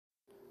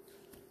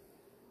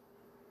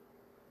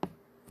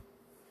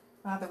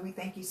Father, we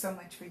thank you so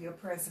much for your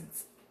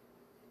presence.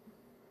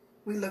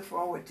 We look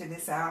forward to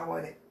this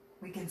hour that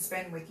we can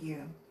spend with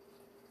you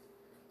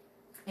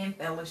in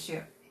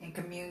fellowship, in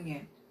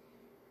communion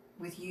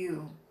with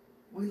you.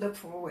 We look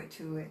forward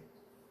to it.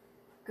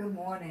 Good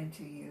morning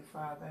to you,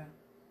 Father.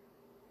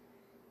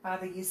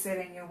 Father, you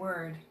said in your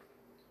word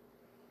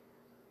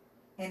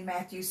in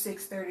Matthew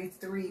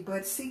 6:33,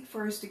 but seek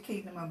first the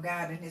kingdom of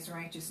God and his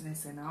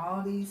righteousness, and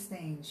all these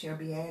things shall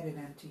be added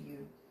unto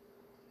you.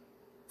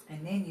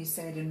 And then you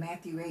said in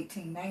Matthew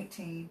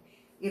 18:19,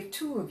 if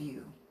two of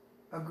you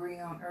agree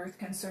on earth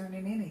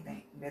concerning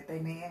anything that they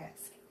may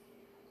ask,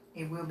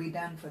 it will be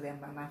done for them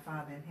by my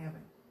Father in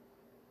heaven.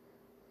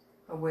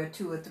 For where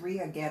two or three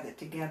are gathered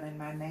together in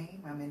my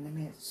name, I'm in the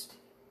midst.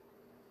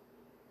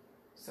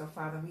 So,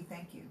 Father, we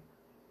thank you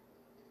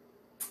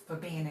for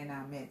being in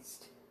our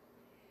midst.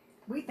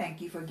 We thank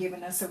you for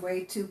giving us a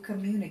way to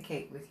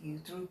communicate with you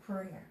through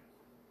prayer.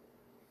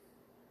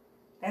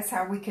 That's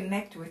how we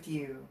connect with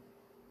you.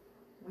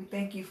 We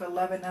thank you for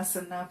loving us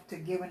enough to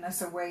giving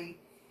us a way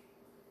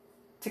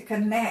to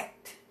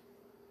connect.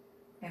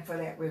 And for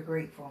that, we're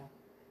grateful.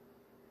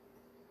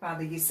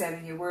 Father, you said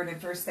in your word in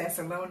 1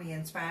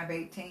 Thessalonians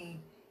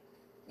 5:18,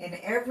 in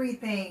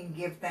everything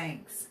give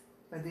thanks,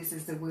 for this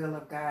is the will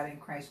of God in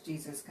Christ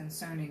Jesus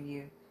concerning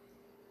you.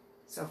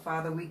 So,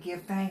 Father, we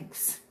give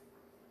thanks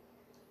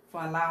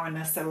for allowing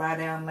us to lie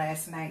down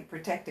last night,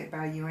 protected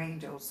by your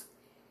angels.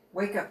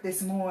 Wake up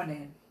this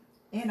morning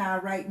in our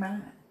right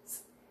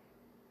minds,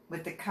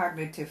 with the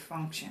cognitive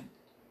function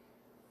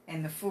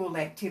and the full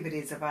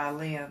activities of our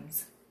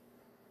limbs.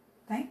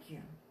 Thank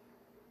you.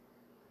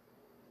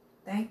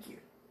 Thank you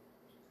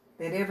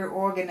that every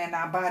organ in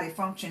our body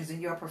functions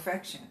in your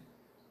perfection.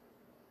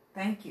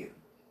 Thank you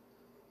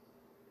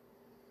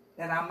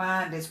that our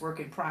mind is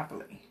working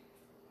properly.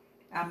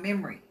 Our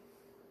memory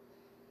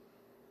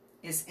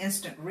is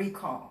instant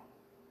recall.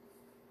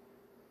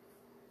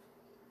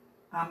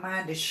 Our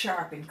mind is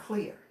sharp and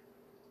clear.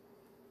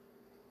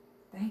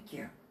 Thank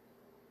you.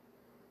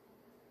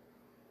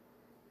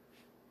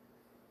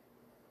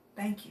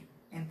 Thank you.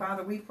 And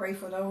Father, we pray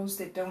for those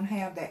that don't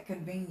have that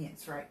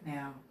convenience right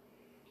now.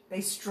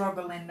 They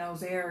struggle in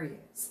those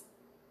areas.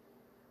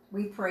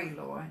 We pray,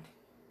 Lord,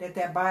 that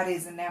their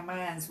bodies and their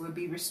minds will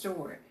be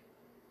restored.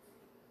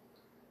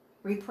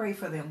 We pray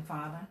for them,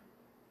 Father,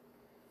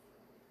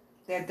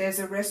 that there's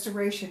a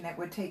restoration that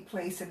would take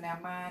place in their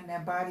mind, their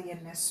body,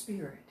 and their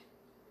spirit.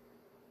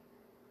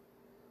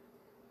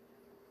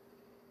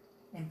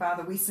 And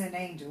Father, we send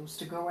angels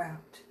to go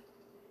out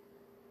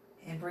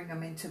and bring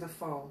them into the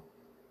fold.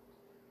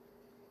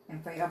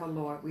 And forever,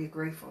 Lord, we are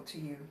grateful to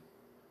you.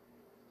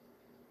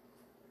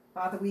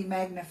 Father, we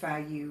magnify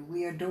you,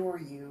 we adore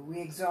you, we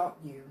exalt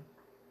you,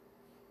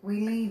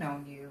 we lean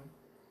on you,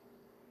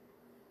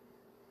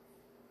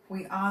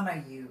 we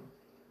honor you,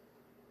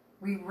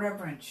 we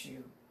reverence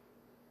you,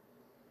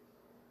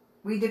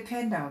 we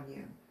depend on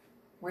you,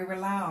 we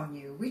rely on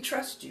you, we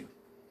trust you.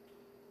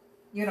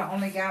 You're the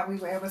only God we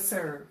will ever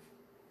serve.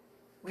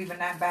 We will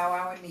not bow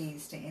our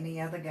knees to any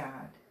other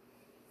God.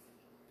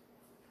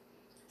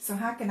 So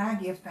how can I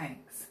give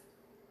thanks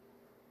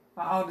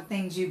for all the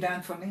things you've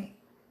done for me?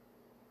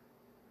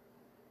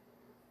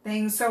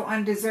 Things so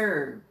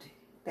undeserved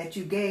that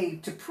you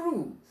gave to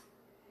prove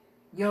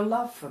your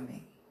love for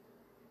me.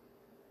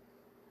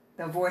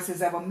 The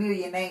voices of a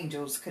million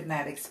angels could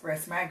not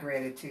express my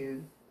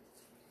gratitude.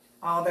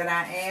 All that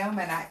I am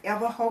and I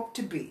ever hope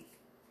to be,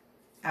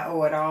 I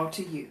owe it all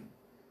to you.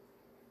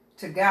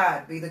 To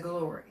God be the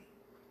glory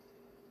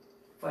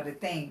for the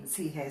things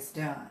he has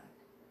done.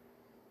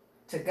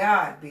 To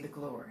God be the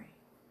glory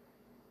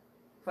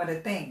for the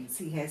things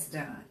he has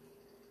done.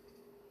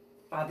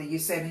 Father, you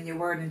said in your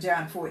word in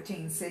John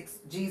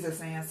 14:6, Jesus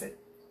answered,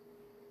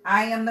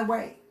 I am the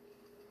way,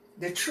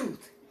 the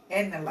truth,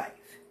 and the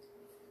life.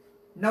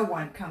 No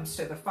one comes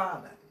to the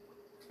Father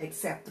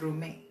except through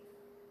me.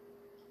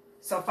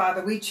 So,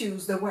 Father, we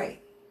choose the way.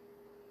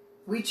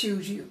 We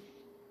choose you.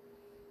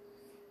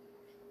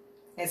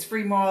 As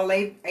free moral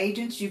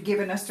agents, you've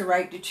given us the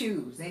right to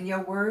choose. In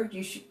your word,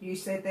 you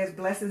said there's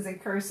blessings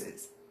and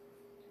curses,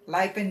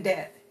 life and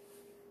death.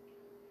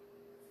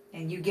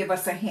 And you give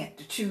us a hint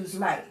to choose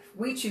life.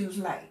 We choose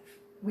life.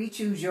 We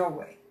choose your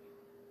way.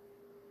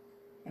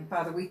 And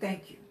Father, we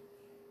thank you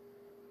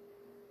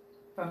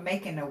for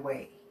making a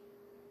way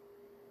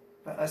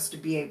for us to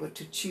be able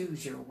to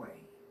choose your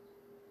way.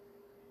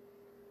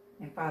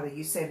 And Father,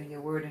 you said in your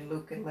word in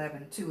Luke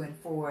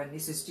 11:2-4, and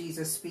this is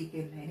Jesus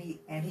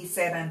speaking, and he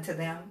said unto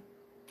them,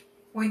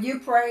 when you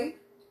pray,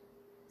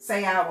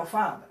 say, Our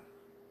Father,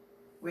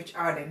 which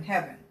art in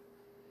heaven,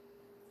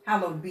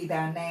 hallowed be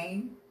thy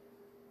name.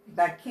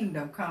 Thy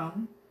kingdom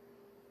come,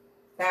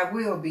 thy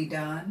will be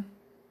done,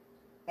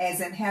 as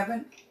in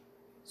heaven,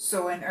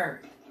 so in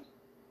earth.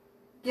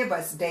 Give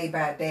us day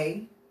by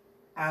day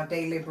our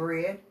daily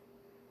bread,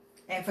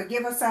 and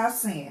forgive us our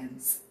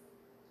sins,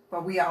 for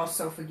we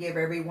also forgive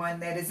everyone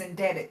that is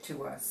indebted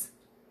to us.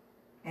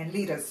 And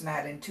lead us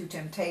not into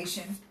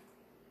temptation,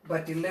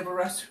 but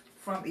deliver us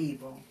from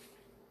evil.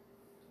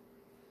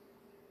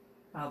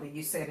 Father,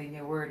 you said in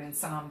your word in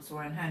Psalms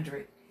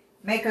 100,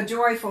 make a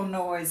joyful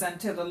noise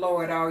unto the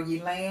Lord, all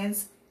ye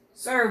lands.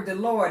 Serve the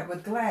Lord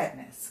with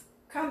gladness.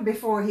 Come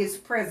before his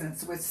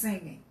presence with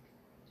singing.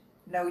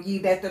 Know ye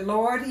that the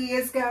Lord, he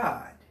is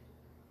God.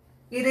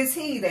 It is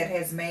he that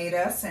has made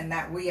us, and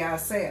not we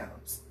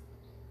ourselves.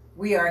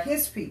 We are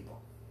his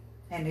people,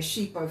 and the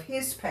sheep of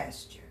his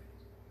pasture.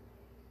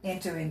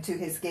 Enter into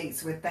his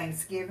gates with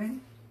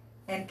thanksgiving,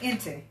 and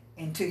enter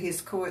into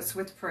his courts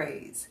with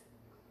praise.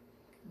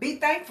 Be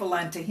thankful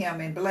unto him,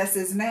 and bless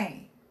his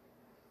name.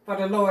 For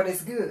the Lord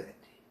is good.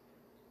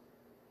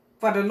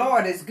 For the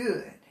Lord is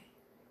good,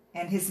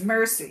 and his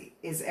mercy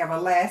is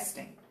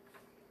everlasting,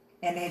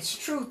 and his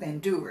truth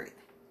endureth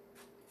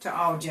to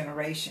all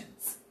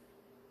generations.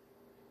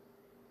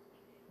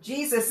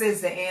 Jesus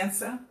is the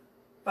answer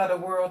for the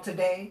world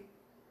today.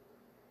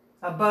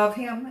 Above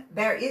him,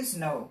 there is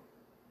no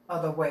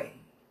other way.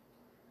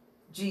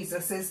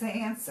 Jesus is the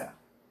answer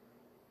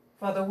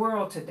for the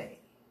world today.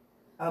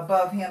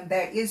 Above him,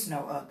 there is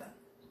no other.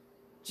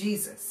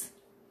 Jesus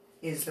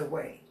is the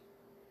way.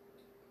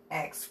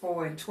 Acts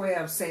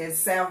 4:12 says,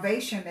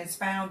 salvation is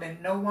found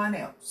in no one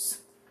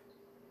else,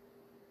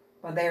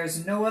 for there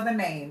is no other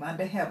name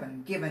under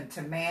heaven given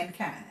to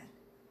mankind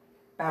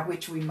by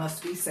which we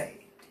must be saved.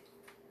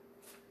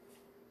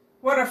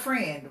 What a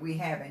friend we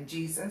have in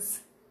Jesus.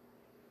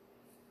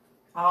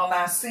 All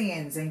our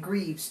sins and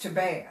griefs to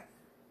bear.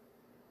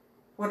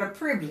 What a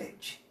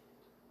privilege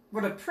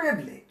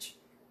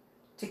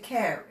to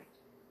carry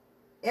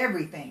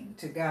everything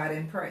to God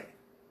in prayer.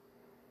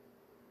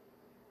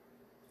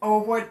 Oh,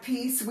 what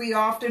peace we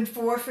often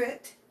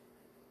forfeit.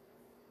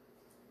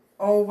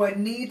 Oh, what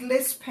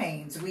needless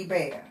pains we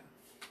bear.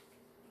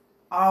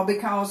 All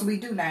because we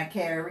do not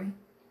carry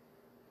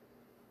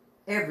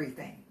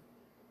everything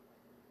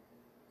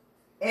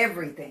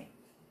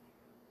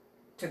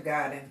to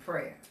God in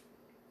prayer.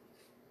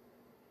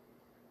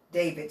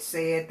 David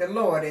said, the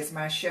Lord is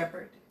my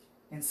shepherd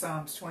in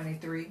Psalms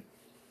 23.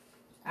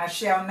 I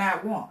shall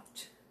not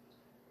want.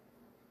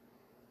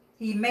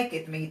 He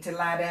maketh me to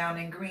lie down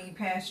in green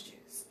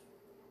pastures.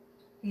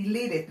 He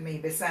leadeth me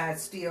beside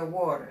still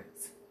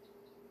waters.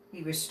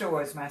 He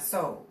restores my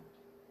soul.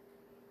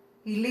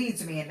 He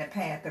leads me in the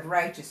path of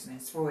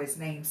righteousness for his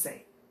name's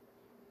sake.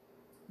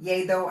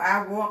 Yea, though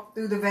I walk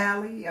through the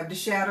valley of the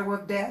shadow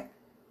of death,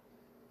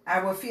 I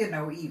will fear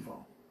no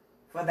evil,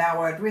 for thou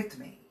art with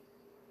me.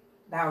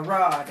 Thy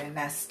rod and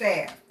thy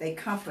staff, they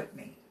comfort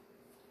me.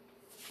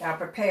 Thou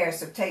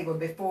preparest a table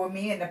before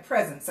me in the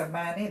presence of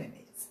mine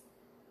enemies.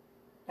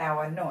 Thou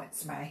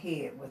anointest my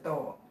head with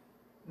oil.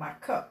 My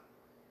cup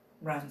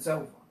runs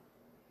over.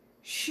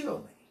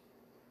 Surely,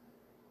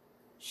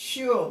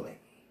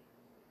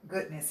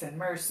 goodness and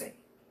mercy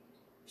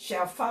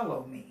shall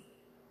follow me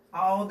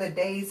all the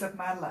days of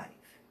my life,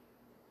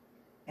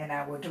 and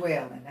I will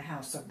dwell in the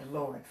house of the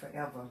Lord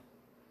forever.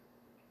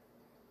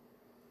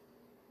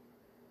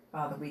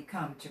 Father, we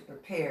come to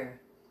prepare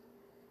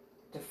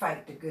to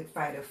fight the good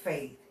fight of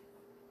faith.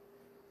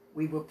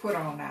 We will put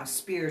on our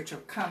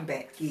spiritual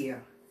combat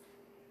gear.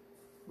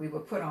 We will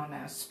put on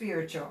our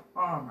spiritual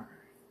armor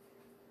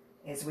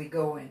as we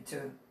go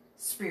into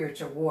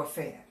spiritual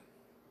warfare.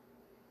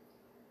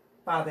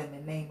 Father, in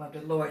the name of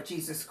the Lord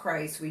Jesus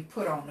Christ, we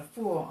put on the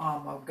full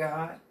armor of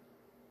God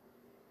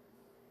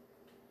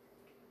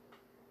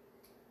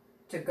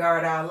to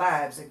guard our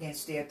lives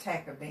against the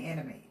attack of the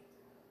enemy.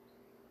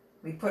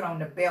 We put on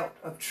the belt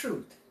of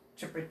truth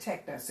to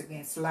protect us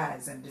against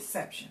lies and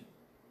deception.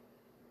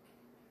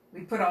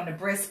 We put on the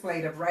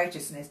breastplate of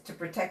righteousness to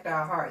protect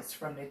our hearts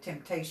from the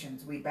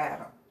temptations we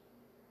battle.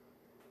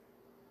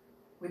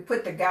 We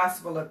put the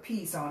gospel of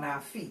peace on our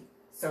feet,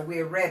 so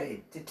we're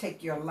ready to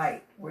take your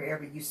light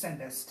wherever you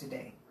send us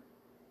today.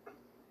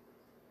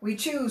 We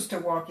choose to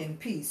walk in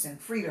peace and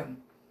freedom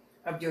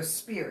of your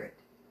spirit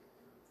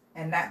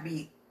and not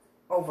be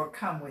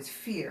overcome with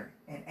fear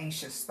and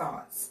anxious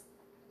thoughts.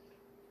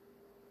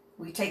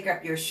 We take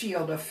up your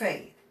shield of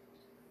faith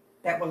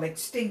that will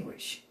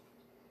extinguish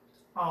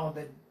all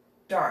the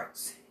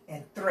darts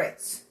and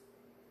threats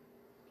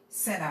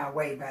sent our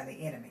way by the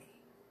enemy.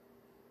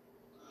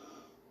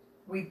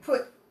 We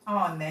put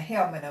on the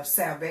helmet of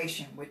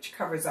salvation, which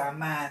covers our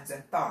minds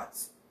and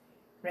thoughts,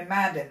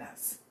 reminding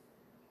us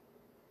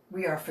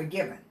we are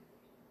forgiven,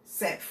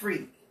 set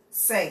free,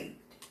 saved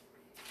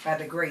by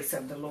the grace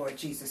of the Lord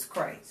Jesus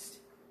Christ.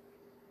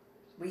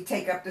 We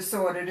take up the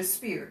sword of the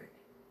Spirit,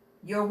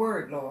 your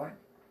word, Lord,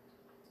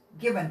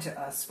 given to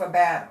us for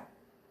battle,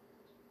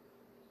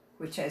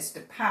 which has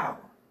the power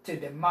to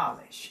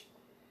demolish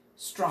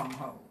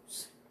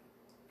strongholds.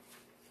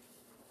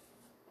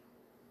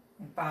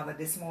 And Father,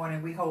 this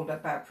morning we hold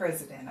up our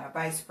president, our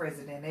vice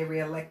president, every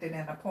elected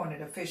and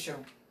appointed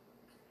official,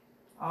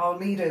 all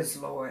leaders,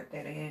 Lord,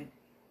 that are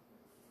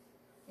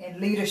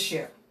in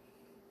leadership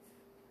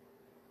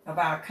of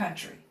our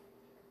country.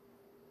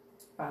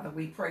 Father,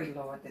 we pray,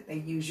 Lord, that they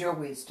use your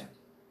wisdom.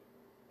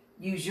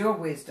 Use your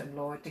wisdom,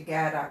 Lord, to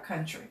guide our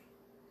country.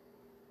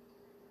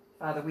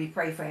 Father, we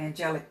pray for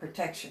angelic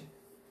protection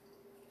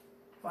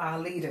for our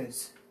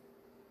leaders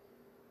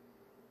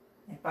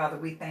And Father,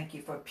 we thank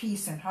you for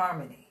peace and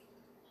harmony.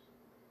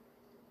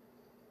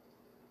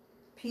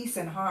 Peace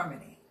and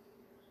harmony.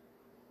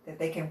 That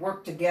they can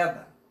work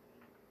together,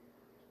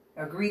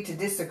 agree to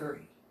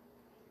disagree,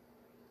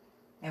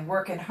 and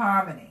work in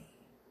harmony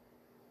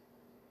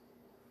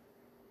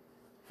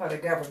for the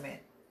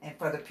government and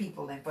for the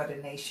people and for the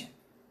nation.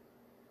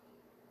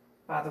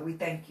 Father, we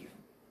thank you.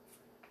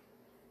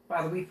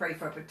 Father, we pray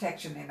for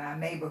protection in our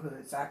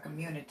neighborhoods, our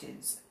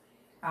communities,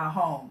 our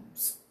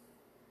homes,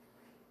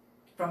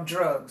 from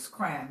drugs,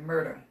 crime,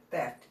 murder,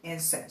 theft,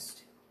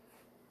 incest,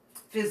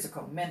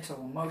 physical, mental,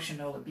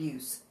 emotional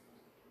abuse,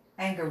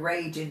 anger,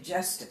 rage,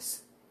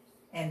 injustice,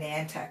 and the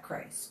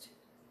Antichrist.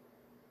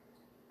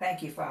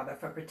 Thank you, Father,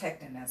 for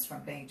protecting us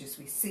from dangers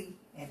we see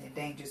and the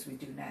dangers we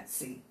do not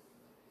see.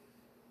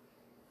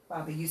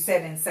 Father, you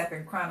said in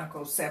 2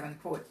 Chronicles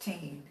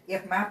 7:14,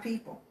 if my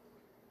people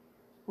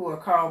who are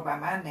called by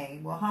my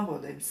name will humble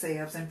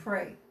themselves and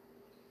pray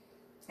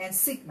and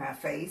seek my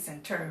face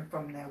and turn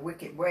from their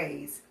wicked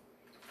ways,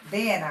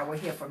 then I will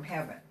hear from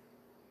heaven.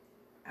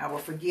 I will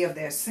forgive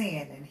their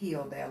sin and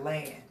heal their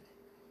land.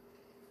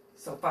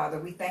 So, Father,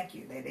 we thank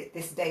you that at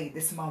this day,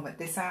 this moment,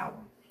 this hour,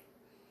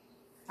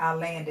 our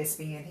land is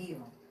being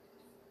healed.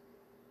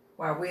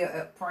 While we're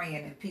up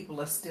praying and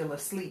people are still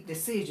asleep,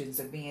 decisions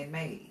are being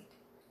made.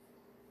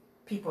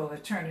 People are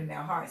turning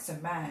their hearts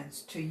and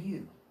minds to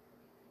you.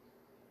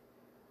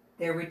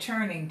 They're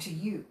returning to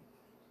you.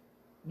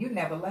 You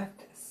never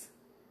left us.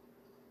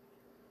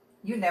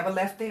 You never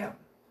left them.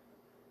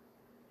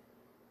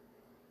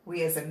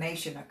 We as a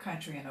nation, a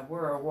country, and a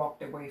world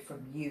walked away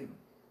from you.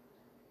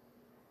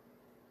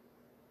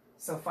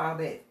 So,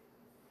 Father,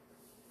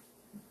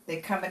 they're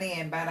coming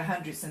in by the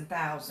hundreds and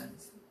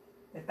thousands,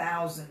 the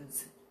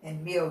thousands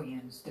and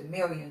millions, the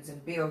millions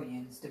and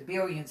billions, the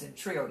billions and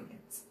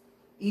trillions.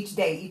 Each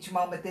day, each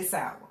moment, this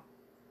hour,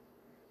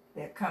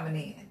 they're coming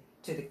in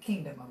to the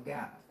kingdom of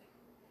God,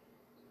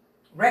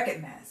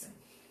 recognizing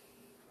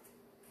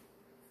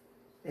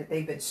that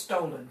they've been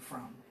stolen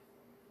from,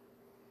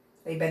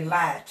 they've been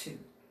lied to,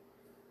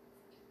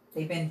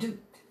 they've been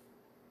duped,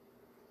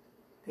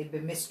 they've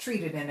been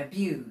mistreated and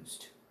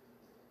abused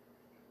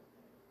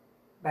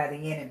by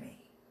the enemy.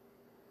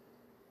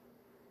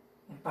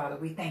 And Father,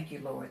 we thank you,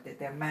 Lord, that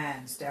their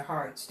minds, their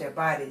hearts, their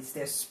bodies,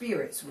 their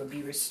spirits will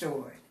be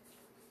restored.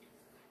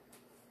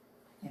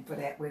 And for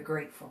that, we're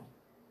grateful.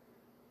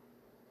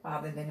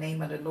 Father, in the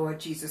name of the Lord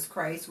Jesus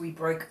Christ, we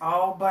break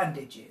all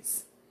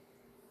bondages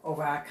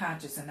over our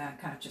conscious and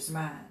unconscious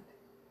mind.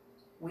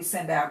 We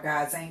send out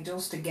God's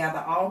angels to gather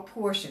all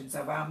portions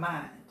of our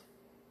mind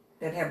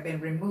that have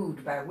been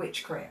removed by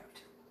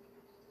witchcraft,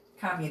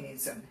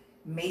 communism,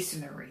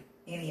 masonry,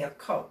 any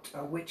occult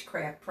or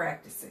witchcraft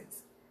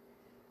practices,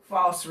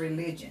 false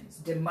religions,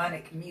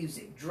 demonic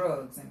music,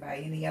 drugs, and by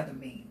any other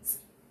means,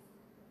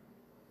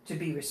 to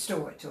be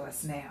restored to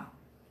us now.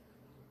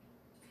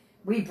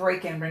 We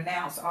break and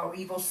renounce all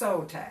evil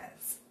soul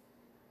ties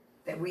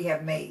that we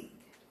have made,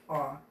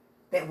 or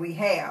that we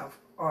have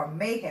or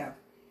may have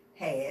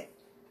had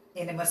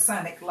in the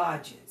Masonic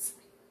lodges,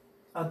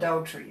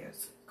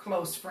 adulterers,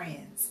 close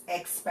friends,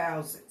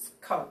 ex-spouses,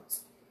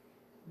 cults,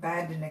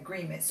 binding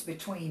agreements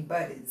between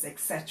buddies,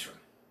 etc.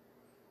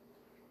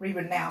 We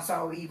renounce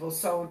all evil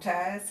soul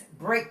ties,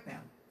 break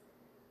them,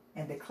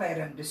 and declare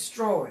them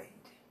destroyed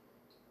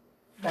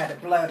by the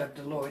blood of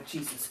the Lord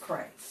Jesus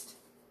Christ.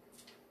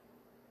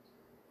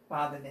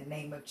 Father, in the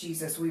name of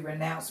Jesus, we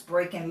renounce,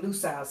 break, and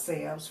loose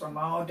ourselves from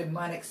all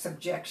demonic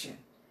subjection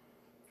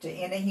to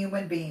any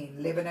human being,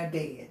 living or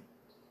dead,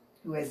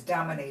 who has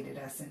dominated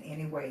us in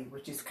any way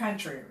which is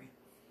contrary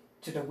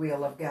to the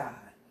will of God.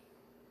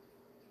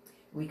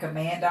 We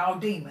command all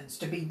demons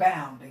to be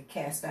bound and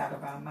cast out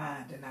of our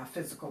mind and our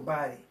physical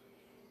body,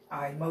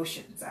 our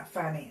emotions, our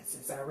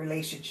finances, our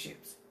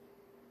relationships.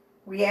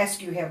 We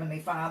ask you,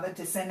 Heavenly Father,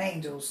 to send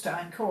angels to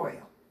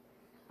uncoil,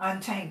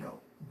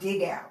 untangle,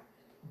 dig out,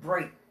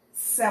 break,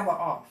 sever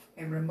off,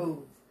 and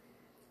remove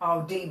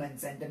all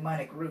demons and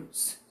demonic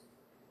roots,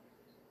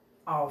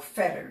 all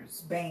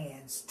fetters,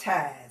 bands,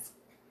 ties,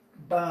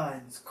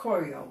 bonds,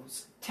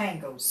 coils,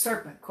 tangles,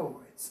 serpent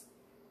cords,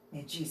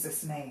 in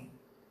Jesus' name.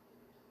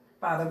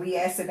 Father, we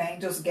ask that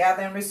angels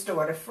gather and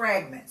restore the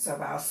fragments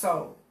of our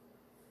soul,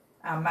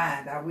 our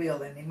mind, our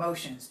will, and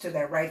emotions to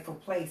their rightful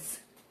place.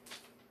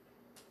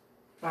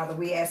 Father,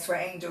 we ask for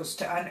angels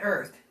to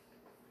unearth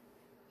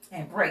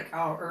and break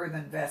all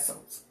earthen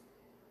vessels,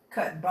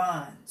 cut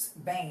bonds,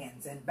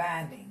 bands, and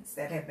bindings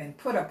that have been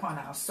put upon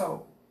our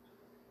soul,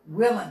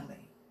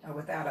 willingly or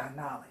without our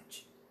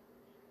knowledge.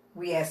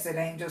 We ask that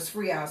angels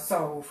free our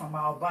soul from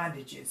all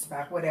bondages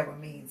by whatever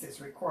means is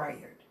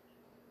required.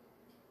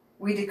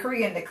 We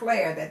decree and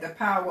declare that the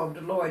power of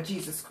the Lord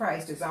Jesus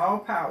Christ is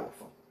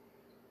all-powerful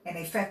and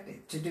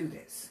effective to do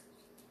this.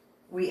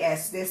 We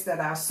ask this that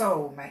our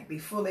soul might be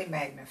fully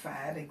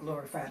magnified and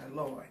glorify the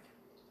Lord.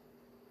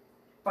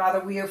 Father,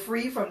 we are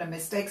free from the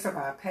mistakes of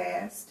our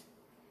past,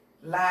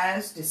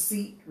 lies,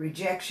 deceit,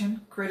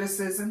 rejection,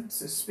 criticism,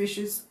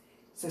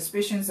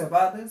 suspicions of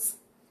others,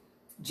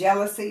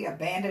 jealousy,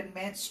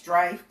 abandonment,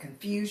 strife,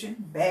 confusion,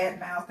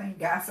 bad-mouthing,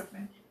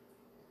 gossiping.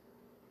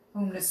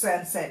 Whom the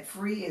Son set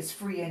free is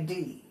free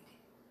indeed.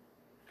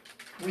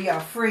 We are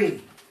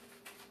free.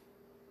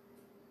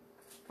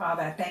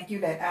 Father, I thank you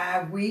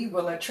that we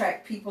will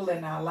attract people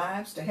in our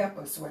lives to help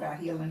us with our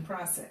healing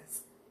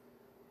process.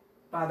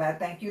 Father, I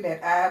thank you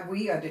that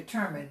we are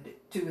determined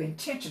to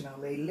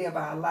intentionally live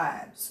our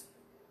lives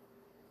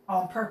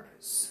on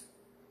purpose,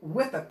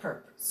 with a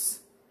purpose,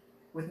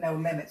 with no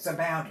limits or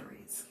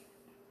boundaries.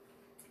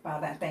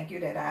 Father, I thank you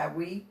that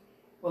we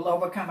will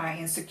overcome our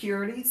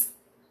insecurities,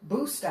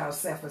 boost our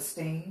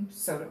self-esteem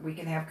so that we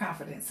can have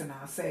confidence in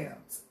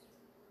ourselves.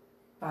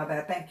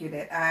 Father, I thank you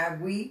that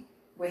we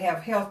will have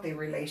healthy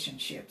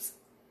relationships,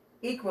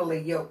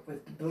 equally yoked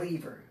with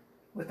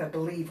a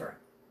believer.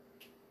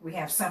 We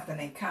have something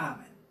in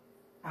common.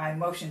 Our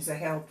emotions are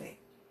healthy.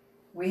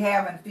 We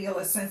have and feel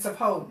a sense of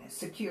wholeness,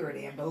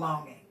 security, and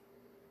belonging.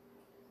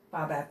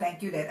 Father, I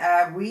thank you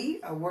that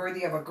we are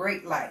worthy of a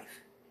great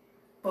life,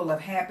 full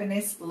of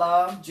happiness,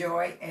 love,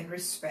 joy, and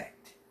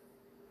respect.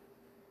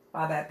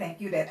 Father, I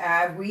thank you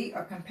that we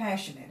are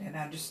compassionate and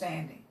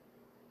understanding.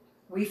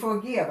 We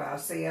forgive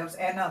ourselves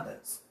and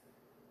others.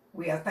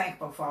 We are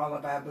thankful for all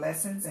of our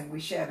blessings, and we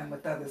share them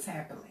with others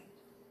happily.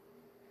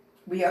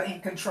 We are in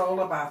control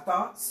of our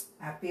thoughts,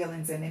 our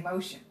feelings, and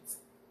emotions.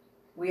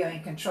 We are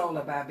in control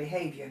of our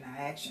behavior and our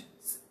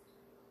actions.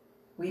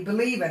 We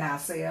believe in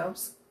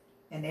ourselves,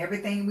 and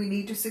everything we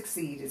need to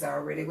succeed is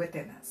already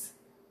within us.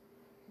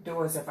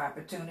 Doors of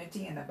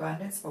opportunity and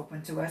abundance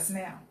open to us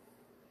now.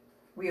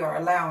 We are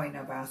allowing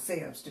of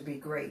ourselves to be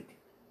great.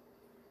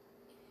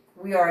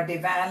 We are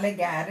divinely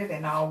guided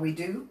in all we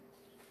do.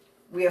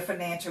 We are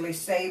financially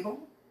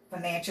stable,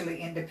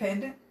 financially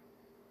independent.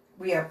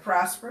 We are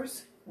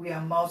prosperous. We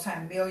are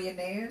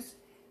multimillionaires,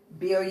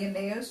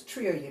 billionaires,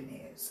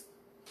 trillionaires,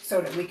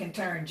 so that we can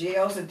turn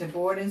jails into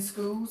boarding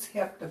schools,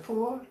 help the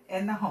poor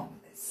and the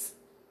homeless.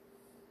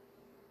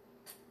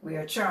 We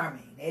are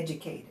charming,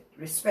 educated,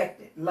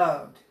 respected,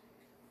 loved,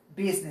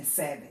 business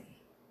savvy,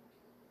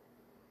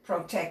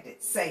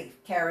 protected,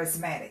 safe,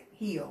 charismatic,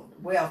 healed,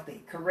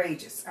 wealthy,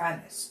 courageous,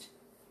 honest.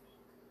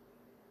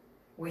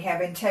 We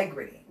have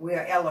integrity. We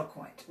are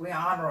eloquent. We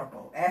are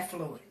honorable,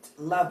 affluent,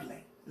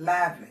 lovely,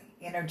 lively,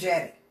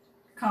 energetic,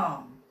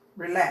 calm,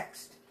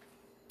 relaxed,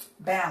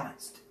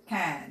 balanced,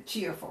 kind,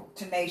 cheerful,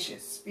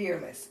 tenacious,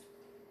 fearless,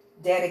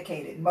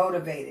 dedicated,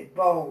 motivated,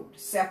 bold,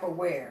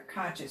 self-aware,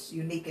 conscious,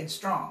 unique, and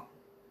strong.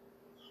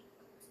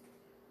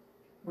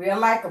 We are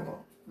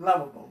likable,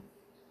 lovable,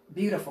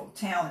 beautiful,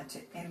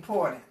 talented,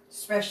 important,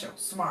 special,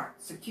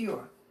 smart,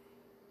 secure,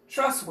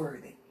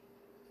 trustworthy,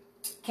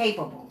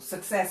 capable,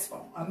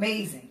 successful,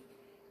 amazing,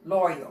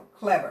 loyal,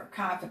 clever,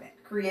 confident,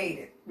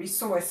 creative,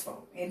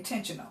 resourceful,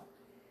 intentional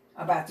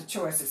about the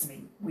choices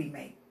we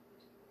make.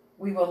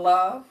 We will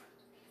love,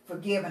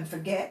 forgive, and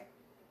forget.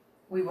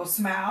 We will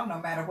smile no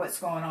matter what's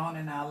going on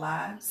in our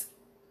lives.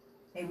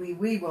 And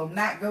we will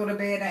not go to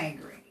bed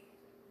angry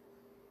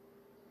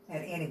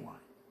at anyone.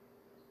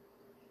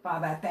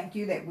 Father, I thank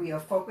you that we are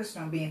focused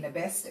on being the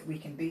best that we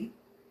can be.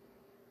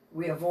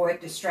 We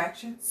avoid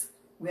distractions.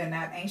 We are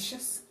not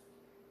anxious.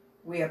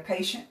 We are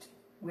patient.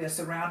 We are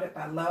surrounded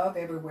by love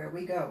everywhere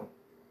we go.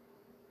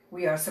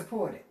 We are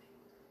supported.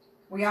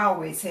 We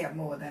always have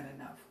more than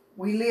enough.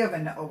 We live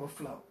in the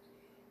overflow.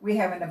 We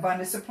have an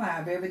abundant supply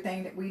of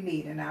everything that we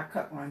need, and our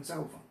cup runs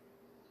over.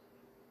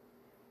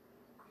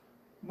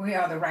 We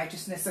are the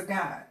righteousness of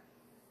God.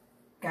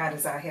 God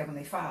is our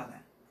Heavenly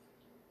Father.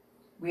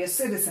 We are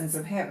citizens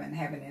of heaven,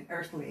 having an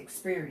earthly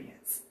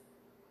experience.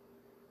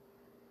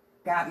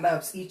 God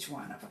loves each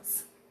one of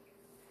us.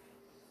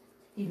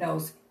 He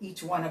knows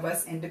each one of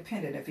us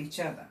independent of each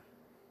other.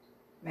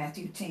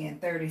 Matthew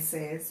 10:30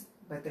 says,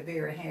 "But the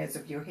very hairs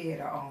of your head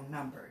are all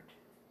numbered."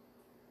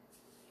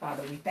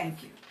 Father, we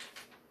thank you.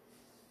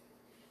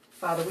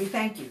 Father, we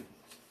thank you.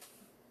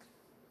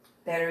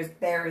 There is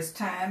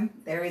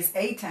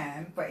a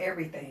time for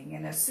everything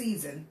and a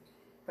season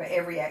for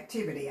every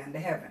activity under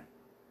heaven.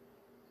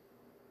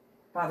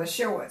 Father,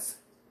 show us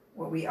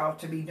what we ought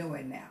to be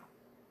doing now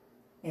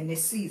in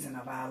this season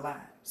of our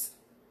lives.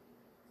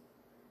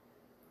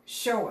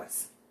 Show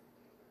us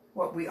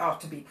what we ought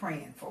to be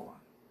praying for.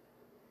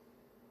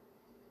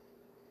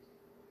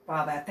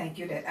 Father, I thank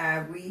you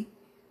that we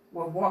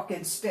will walk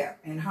in step,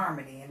 in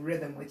harmony, and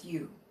rhythm with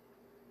you.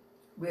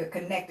 We are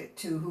connected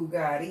to who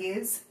God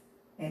is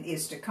and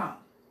is to come.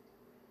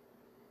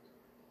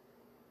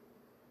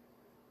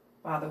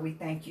 Father, we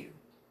thank you.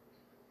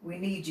 We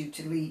need you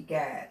to lead,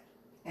 guide,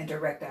 and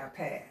direct our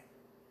path.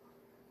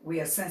 We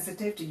are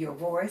sensitive to your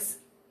voice.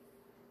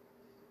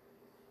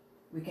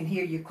 We can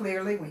hear you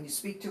clearly when you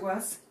speak to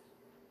us,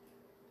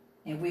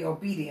 and we are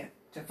obedient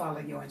to follow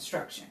your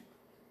instruction.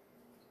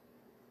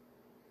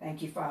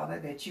 Thank you, Father,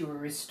 that you will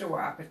restore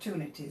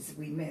opportunities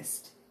we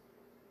missed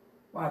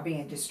while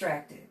being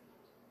distracted.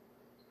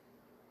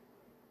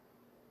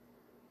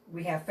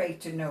 We have faith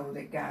to know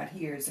that God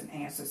hears and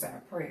answers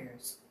our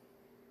prayers,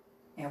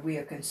 and we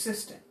are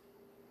consistent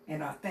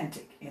and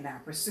authentic in our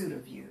pursuit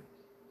of you.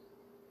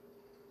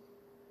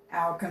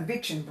 Our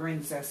conviction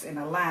brings us in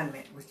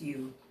alignment with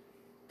you,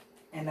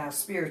 and our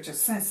spiritual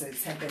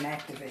senses have been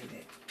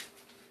activated.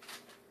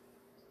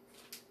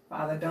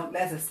 Father, don't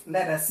let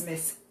us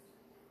miss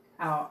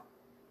our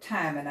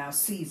time and our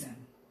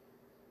season,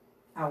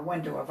 our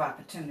window of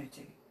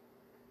opportunity.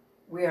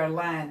 We are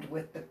aligned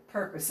with the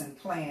purpose and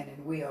plan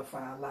and will for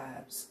our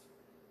lives.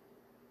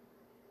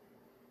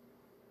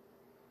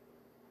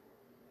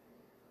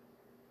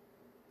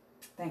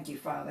 Thank you,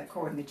 Father.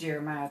 According to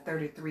Jeremiah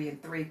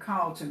 33:3,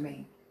 call to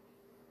me,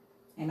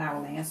 and I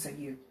will answer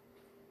you,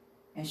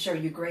 and show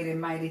you great and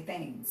mighty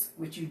things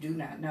which you do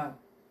not know.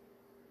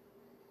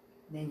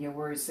 Then your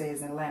word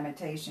says in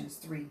Lamentations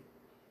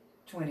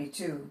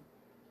 3:22,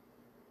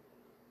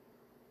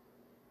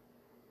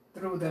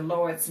 through the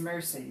Lord's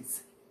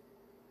mercies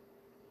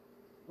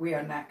we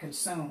are not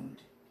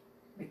consumed,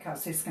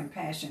 because his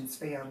compassions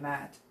fail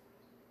not.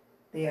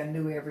 They are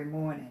new every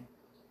morning.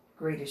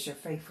 Great is your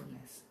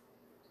faithfulness.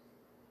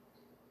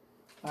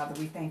 Father,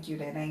 we thank you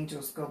that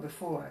angels go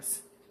before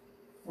us,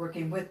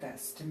 working with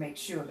us to make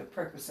sure the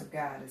purpose of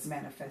God is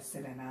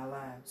manifested in our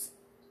lives.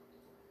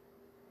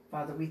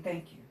 Father, we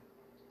thank you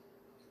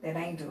that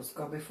angels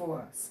go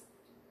before us,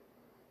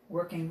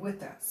 working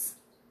with us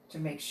to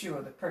make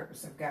sure the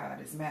purpose of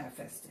God is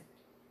manifested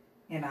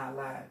in our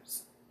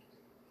lives.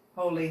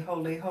 Holy,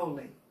 holy,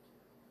 holy,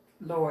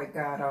 Lord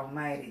God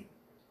Almighty,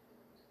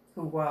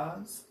 who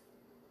was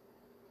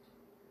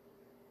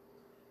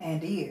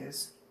and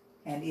is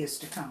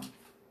to come.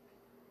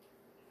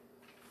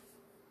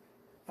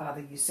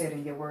 Father, you said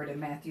in your word in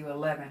Matthew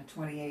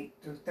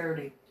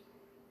 11:28-30,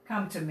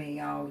 come to me,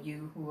 all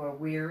you who are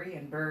weary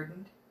and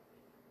burdened,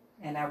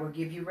 and I will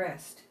give you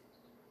rest.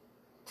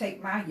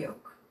 Take my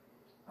yoke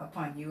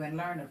upon you and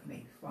learn of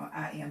me, for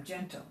I am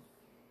gentle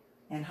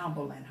and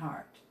humble in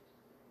heart,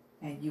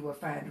 and you will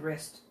find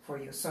rest for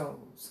your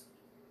souls.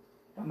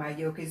 For my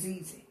yoke is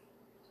easy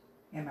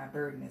and my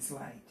burden is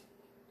light.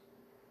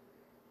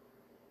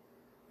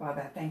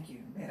 Father, I thank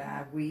you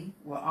that we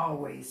will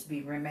always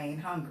remain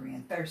hungry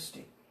and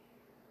thirsty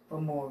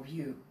for more of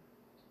you.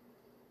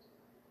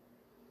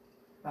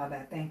 Father,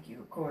 I thank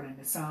you, according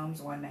to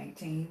Psalms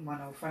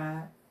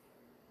 119:105,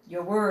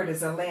 your word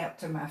is a lamp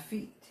to my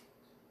feet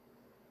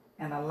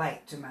and a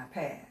light to my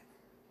path.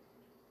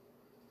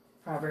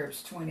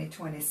 Proverbs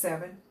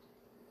 20:27,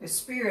 the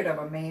spirit of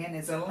a man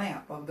is a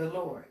lamp of the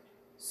Lord,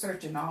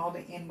 searching all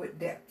the inward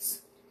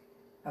depths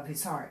of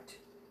his heart.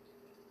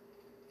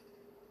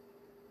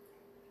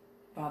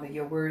 Father,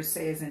 your word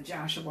says in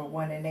Joshua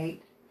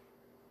 1:8,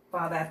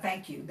 Father, I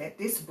thank you that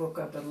this book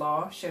of the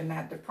law shall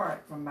not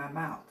depart from my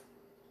mouth,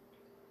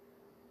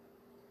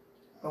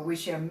 but we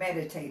shall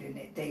meditate in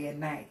it day and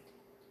night,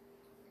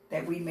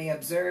 that we may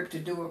observe to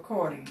do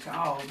according to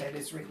all that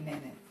is written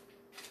in it.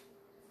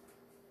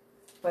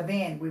 For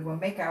then we will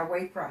make our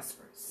way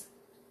prosperous,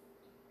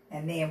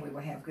 and then we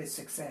will have good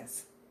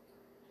success.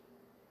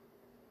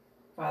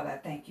 Father, I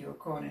thank you,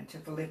 according to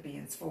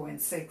Philippians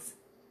 4:6,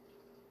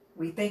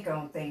 we think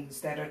on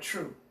things that are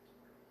true,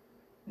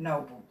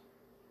 noble,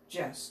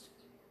 just,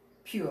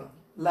 pure,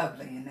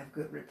 lovely, and of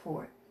good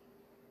report.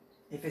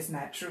 If it's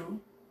not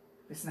true,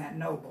 if it's not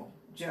noble,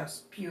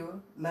 just,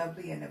 pure,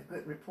 lovely, and of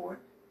good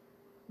report,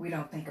 we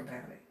don't think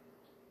about it.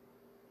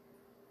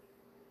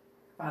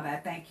 Father, I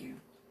thank you.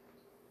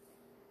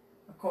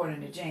 According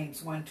to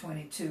James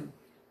 1:22,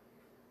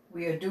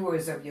 we are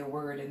doers of your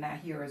word and not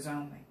hearers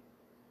only.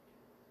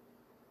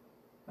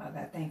 Father,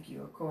 I thank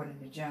you, according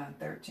to John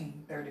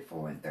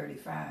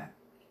 13:34-35.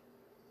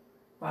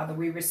 Father,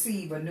 we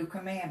receive a new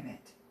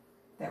commandment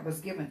that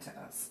was given to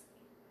us,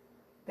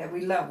 that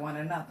we love one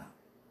another.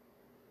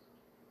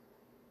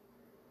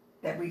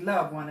 That we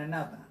love one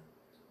another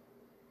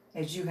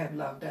as you have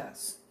loved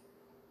us.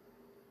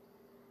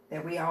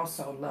 That we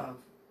also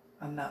love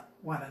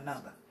one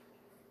another.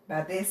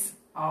 By this,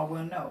 all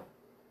will know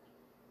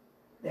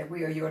that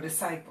we are your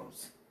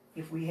disciples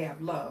if we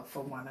have love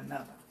for one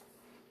another.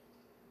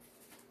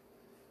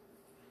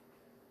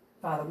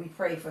 Father, we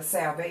pray for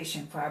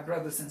salvation for our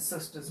brothers and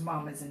sisters,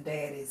 mamas and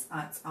daddies,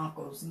 aunts,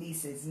 uncles,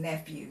 nieces,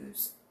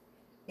 nephews,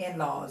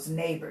 in-laws,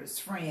 neighbors,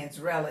 friends,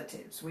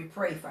 relatives. We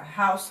pray for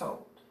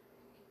household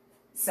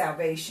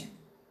salvation.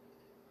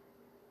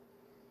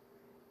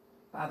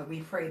 Father,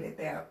 we pray that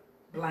their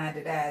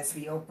blinded eyes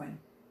be open.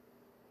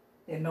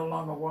 They're no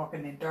longer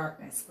walking in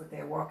darkness, but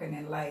they're walking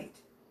in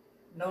light.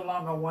 No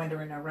longer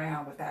wandering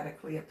around without a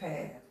clear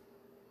path.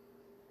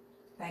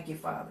 Thank you,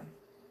 Father,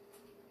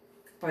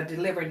 for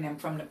delivering them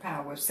from the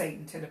power of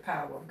Satan to the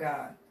power of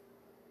God.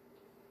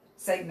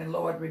 Satan, the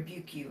Lord,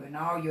 rebuke you and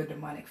all your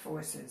demonic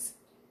forces,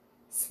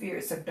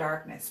 spirits of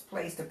darkness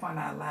placed upon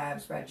our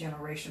lives by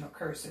generational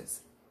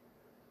curses.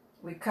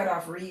 We cut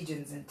off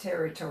regions and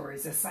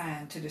territories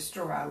assigned to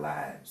destroy our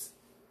lives.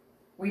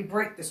 We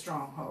break the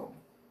stronghold.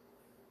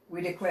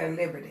 We declare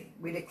liberty.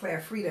 We declare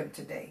freedom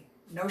today.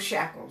 No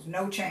shackles,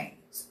 no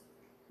chains.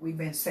 We've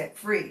been set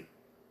free.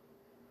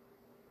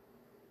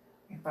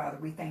 And Father,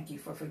 we thank you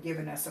for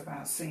forgiving us of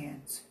our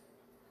sins.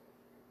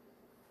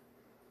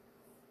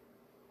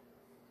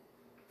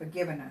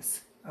 Forgiving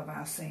us of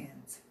our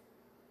sins.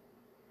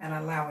 and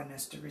allowing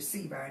us to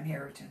receive our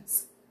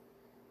inheritance.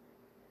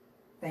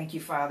 Thank you,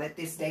 Father, at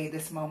this day,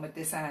 this moment,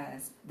 this hour.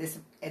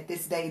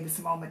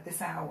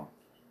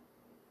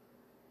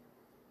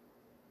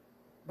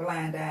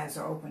 Blind eyes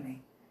are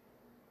opening.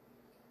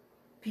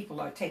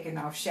 People are taking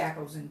off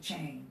shackles and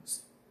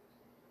chains.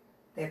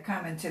 They're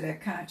coming to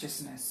their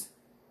consciousness.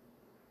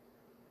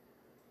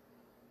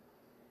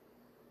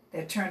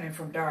 They're turning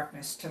from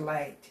darkness to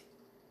light.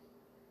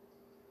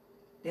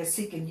 They're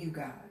seeking you,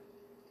 God.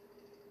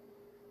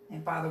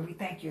 And Father, we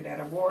thank you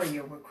that a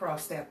warrior will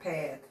cross their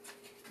path,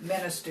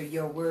 minister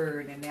your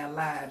word, and their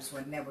lives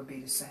will never be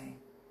the same.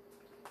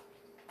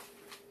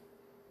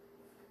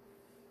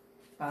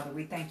 Father,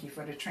 we thank you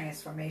for the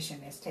transformation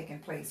that's taking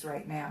place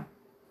right now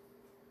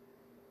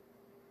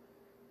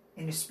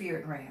in the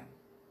spirit realm.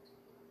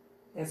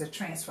 There's a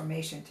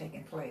transformation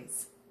taking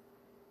place.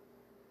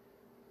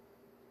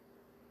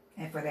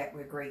 And for that,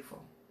 we're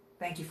grateful.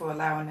 Thank you for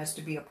allowing us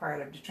to be a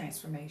part of the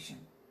transformation.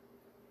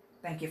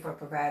 Thank you for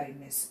providing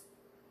this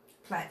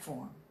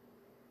platform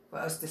for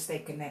us to stay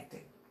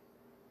connected.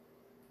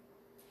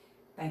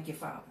 Thank you,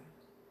 Father,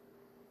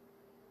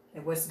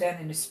 that what's done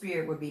in the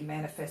spirit will be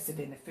manifested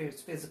in the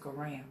physical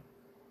realm.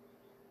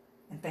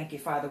 And thank you,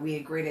 Father, we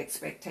have great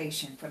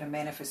expectation for the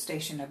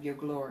manifestation of your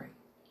glory.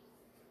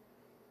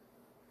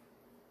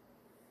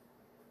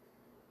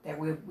 That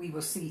we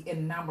will see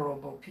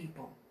innumerable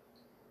people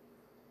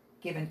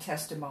giving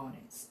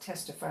testimonies,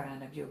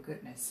 testifying of your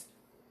goodness.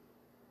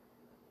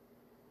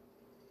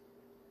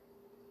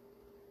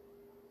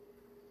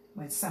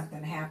 When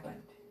something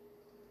happened,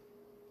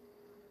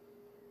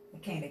 I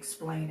can't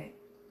explain it.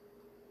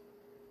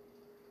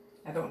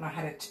 I don't know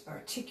how to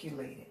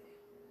articulate it.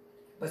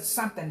 But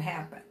something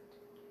happened.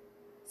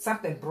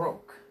 Something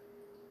broke.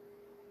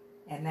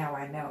 And now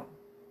I know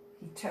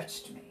he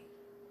touched me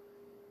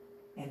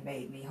and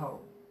made me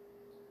whole.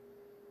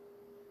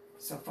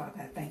 So, Father,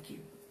 I thank you.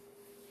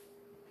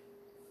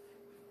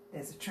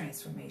 There's a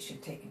transformation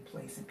taking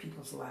place in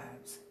people's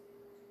lives.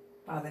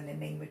 Father, in the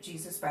name of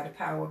Jesus, by the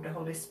power of the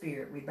Holy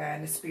Spirit, we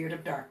bind the spirit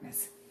of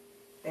darkness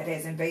that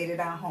has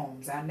invaded our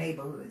homes, our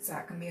neighborhoods,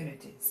 our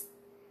communities,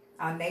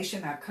 our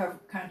nation, our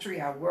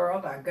country, our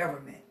world, our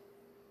government,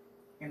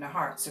 in the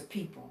hearts of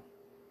people.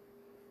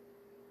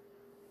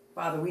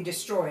 Father, we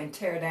destroy and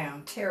tear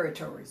down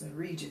territories and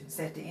regions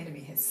that the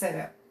enemy has set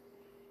up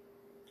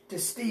to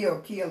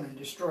steal, kill, and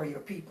destroy your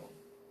people.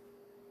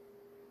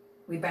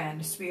 We bind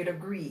the spirit of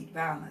greed,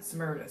 violence,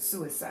 murder,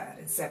 suicide,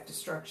 and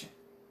self-destruction.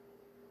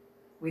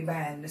 We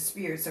bind the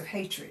spirits of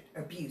hatred,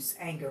 abuse,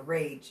 anger,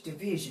 rage,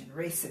 division,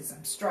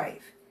 racism,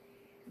 strife,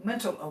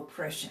 mental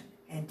oppression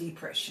and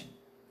depression,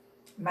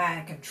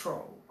 mind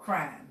control,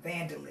 crime,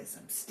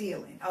 vandalism,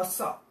 stealing,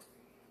 assault,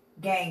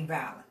 gang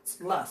violence,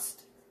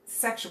 lust,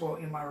 sexual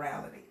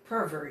immorality,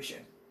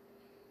 perversion,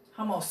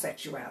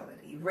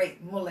 homosexuality,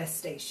 rape,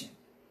 molestation,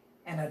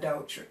 and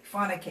adultery,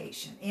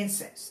 fornication,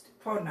 incest,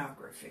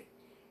 pornography,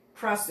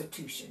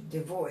 prostitution,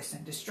 divorce,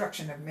 and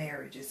destruction of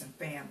marriages and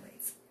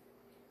families.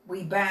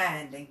 We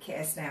bind and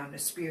cast down the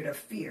spirit of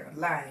fear,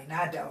 lying,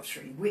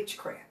 adultery,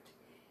 witchcraft,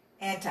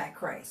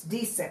 antichrist,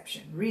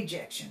 deception,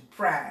 rejection,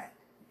 pride,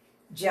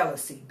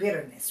 jealousy,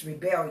 bitterness,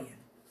 rebellion,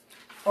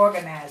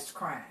 organized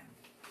crime,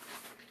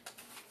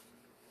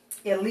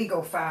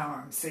 illegal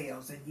firearm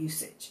sales and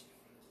usage,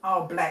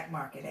 all black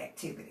market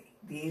activity,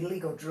 the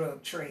illegal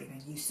drug trade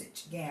and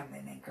usage,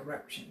 gambling and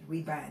corruption.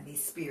 We bind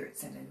these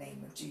spirits in the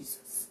name of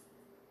Jesus.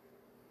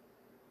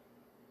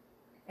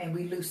 And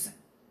we loosen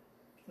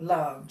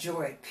love,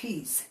 joy,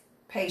 peace,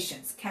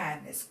 patience,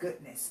 kindness,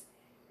 goodness,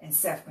 and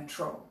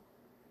self-control.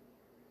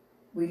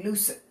 We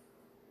loosen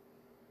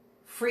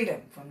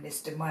freedom from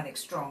this demonic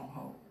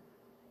stronghold.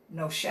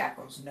 No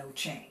shackles, no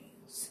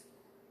chains.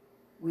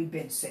 We've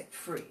been set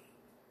free.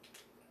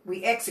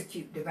 We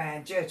execute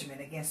divine judgment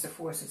against the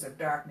forces of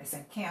darkness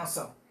and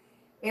cancel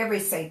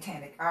every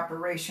satanic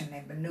operation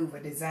and maneuver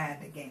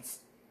designed against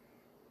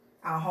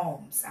our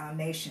homes, our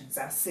nations,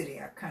 our city,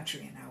 our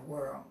country, and our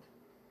world.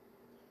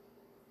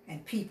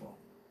 And people.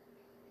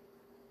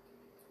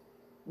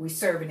 We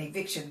serve an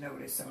eviction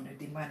notice on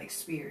the demonic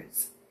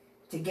spirits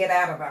to get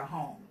out of our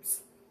homes,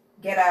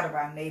 get out of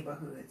our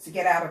neighborhoods,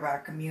 get out of our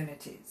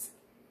communities,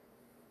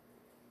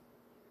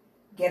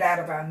 get out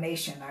of our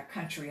nation, our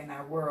country, and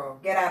our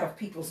world, get out of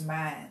people's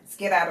minds,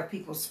 get out of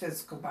people's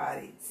physical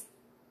bodies.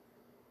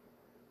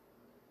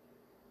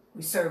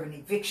 We serve an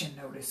eviction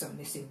notice on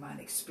this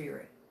demonic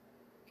spirit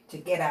to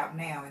get out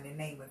now in the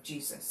name of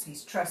Jesus.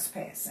 He's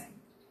trespassing.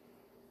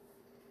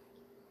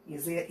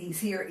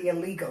 He's here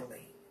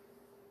illegally.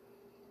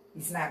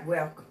 He's not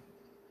welcome.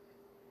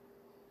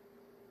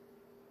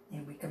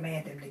 And we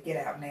command him to get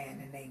out now in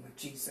the name of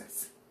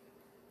Jesus.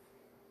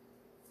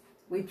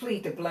 We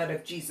plead the blood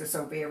of Jesus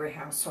over every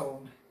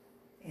household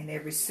in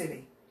every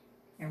city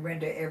and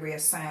render every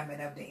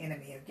assignment of the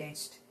enemy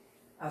against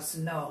us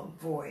null,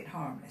 void,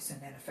 harmless,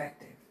 and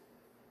ineffective.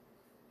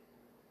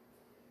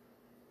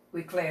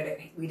 We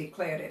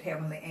declare that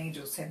heavenly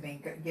angels have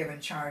been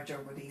given charge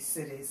over these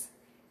cities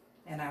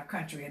and our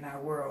country and our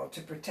world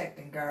to protect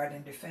and guard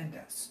and defend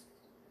us.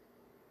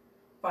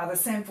 Father,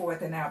 send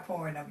forth an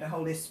outpouring of the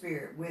Holy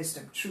Spirit,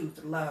 wisdom,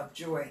 truth, love,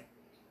 joy,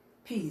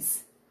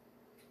 peace,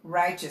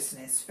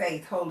 righteousness,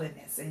 faith,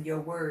 holiness, and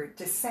your word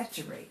to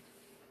saturate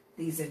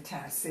these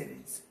entire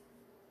cities.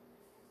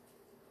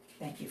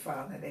 Thank you,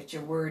 Father, that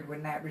your word will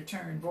not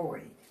return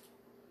void,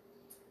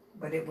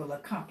 but it will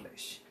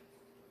accomplish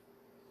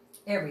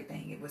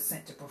everything it was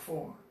sent to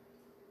perform.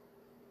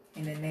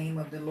 In the name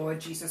of the Lord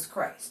Jesus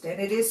Christ.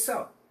 And it is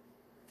so.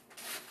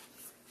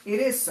 It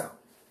is so.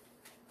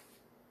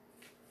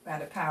 By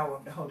the power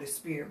of the Holy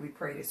Spirit, we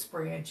pray this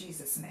prayer in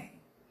Jesus' name.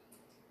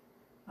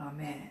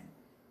 Amen.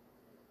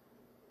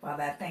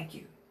 Father, I thank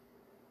you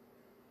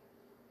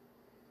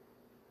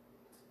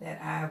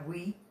that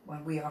we,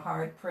 when we are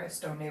hard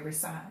pressed on every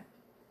side,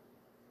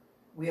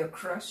 we are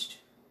crushed.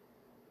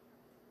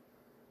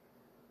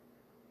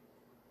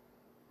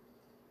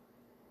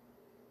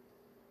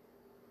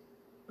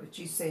 But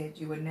you said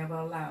you would never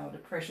allow the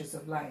pressures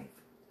of life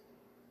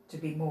to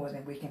be more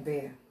than we can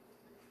bear.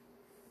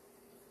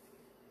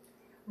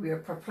 We are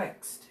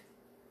perplexed,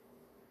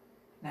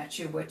 not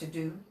sure what to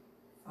do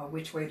or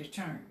which way to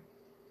turn.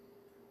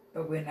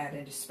 But we're not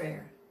in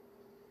despair.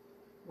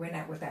 We're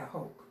not without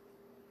hope.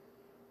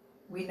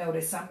 We know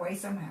that some way,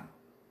 somehow,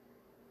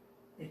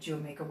 that you'll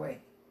make a way.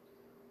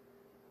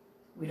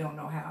 We don't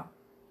know how.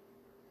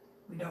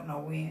 We don't know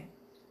when.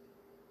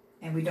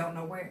 And we don't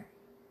know where.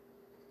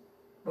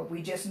 But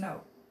we just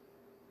know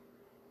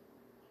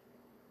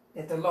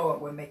that the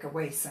Lord will make a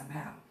way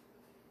somehow.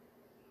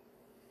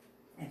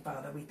 And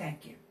Father, we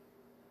thank you.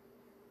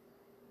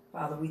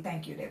 Father, we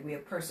thank you that we are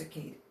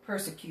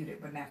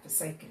persecuted but not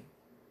forsaken.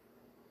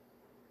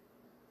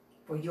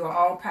 For you are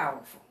all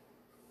powerful,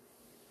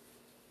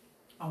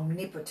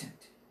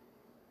 omnipotent.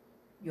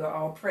 You are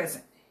all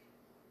present.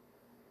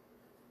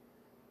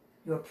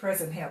 You are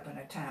present help in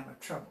a time of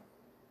trouble.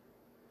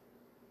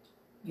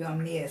 You're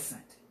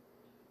omniscient.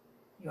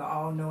 You're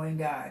all-knowing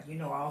God. You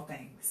know all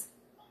things.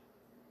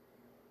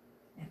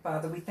 And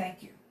Father, we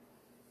thank you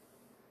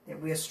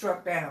that we are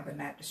struck down but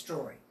not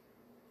destroyed,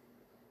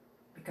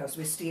 because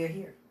we're still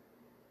here.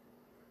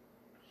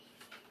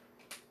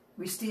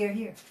 We're still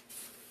here.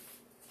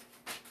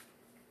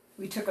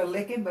 We took a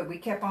licking, but we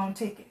kept on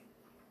ticking.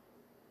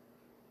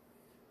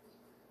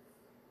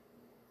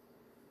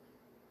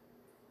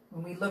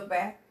 When we look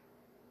back,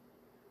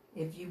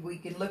 we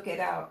can look at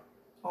our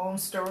own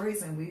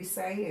stories and we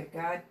say, if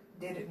God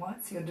did it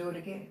once, he'll do it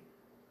again.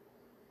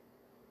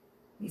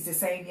 He's the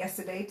same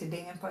yesterday,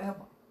 today, and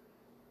forever.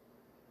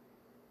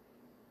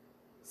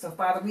 So,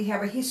 Father, we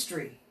have a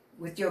history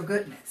with your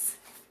goodness.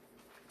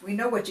 We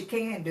know what you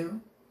can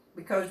do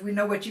because we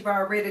know what you've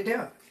already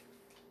done.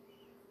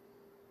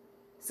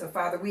 So,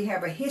 Father, we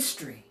have a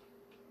history.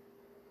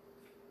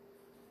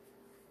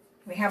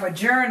 We have a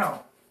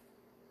journal.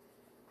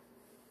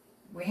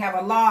 We have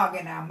a log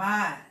in our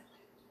mind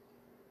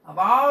of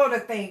all the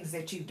things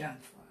that you've done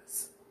for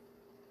us.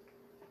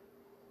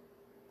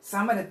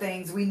 Some of the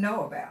things we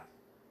know about.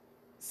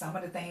 Some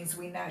of the things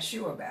we're not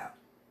sure about.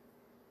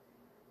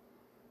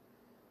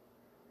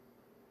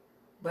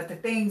 But the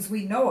things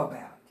we know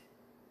about,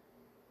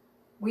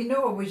 we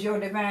know it was your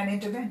divine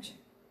intervention.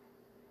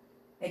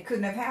 It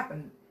couldn't have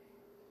happened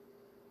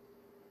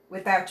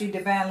without you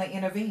divinely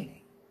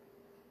intervening.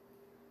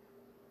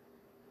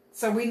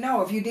 So we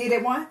know if you did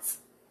it once,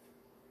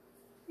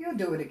 you'll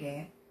do it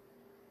again.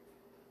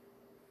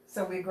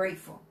 So we're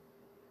grateful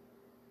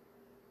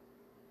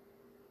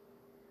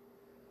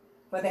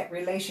for that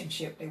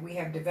relationship that we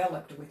have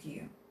developed with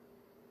you,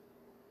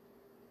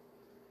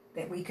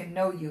 that we can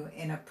know you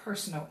in a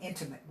personal,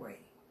 intimate way.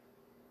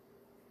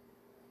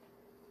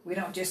 We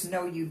don't just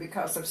know you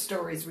because of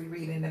stories we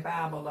read in the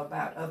Bible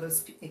about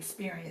others'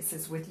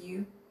 experiences with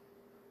you.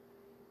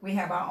 We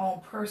have our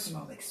own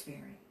personal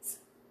experience,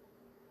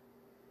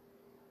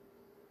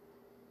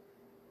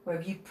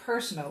 where you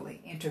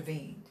personally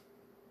intervened.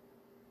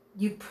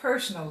 You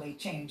personally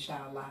changed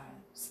our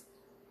lives.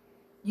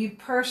 You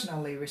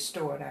personally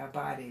restored our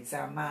bodies,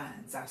 our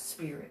minds, our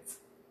spirits,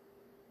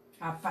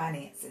 our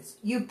finances.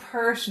 You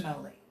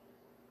personally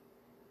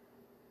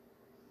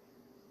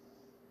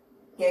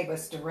gave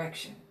us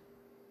direction.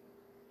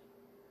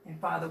 And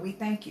Father, we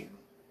thank you.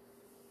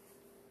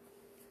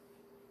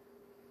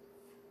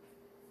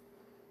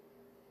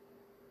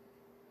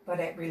 For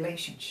that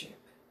relationship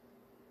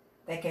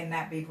that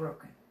cannot be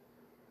broken.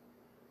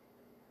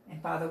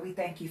 And Father, we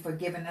thank you for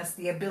giving us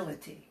the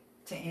ability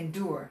to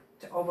endure,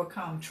 to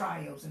overcome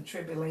trials and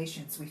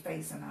tribulations we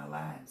face in our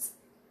lives.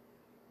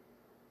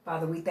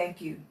 Father, we thank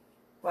you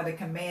for the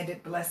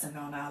commanded blessing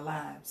on our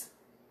lives.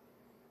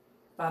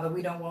 Father,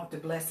 we don't want the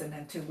blessing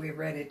until we're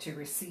ready to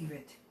receive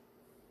it.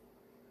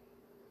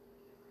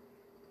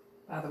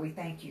 Father, we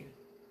thank you.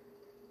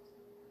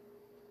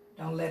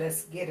 Don't let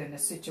us get in a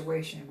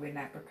situation we're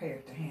not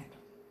prepared to handle.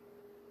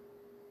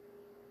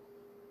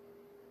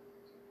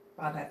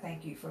 Father, I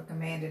thank you for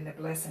commanding the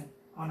blessing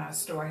on our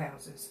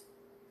storehouses.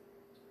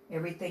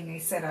 Everything they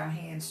set our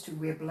hands to,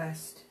 we're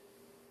blessed.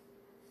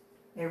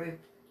 Every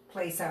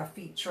place our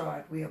feet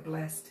trod, we are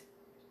blessed.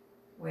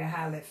 We're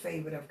highly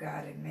favored of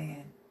God and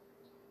man.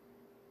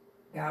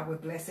 God will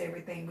bless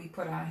everything we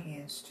put our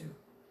hands to,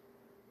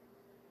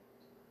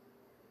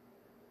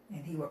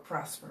 and he will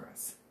prosper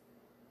us.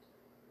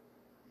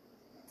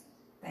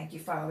 Thank you,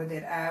 Father,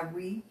 that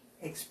we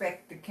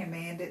expect the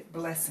commanded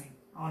blessing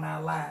on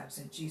our lives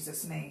in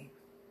Jesus' name.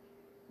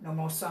 No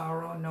more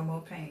sorrow, no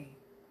more pain.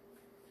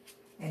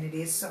 And it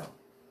is so.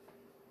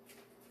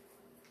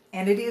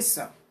 And it is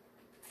so.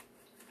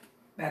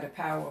 By the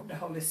power of the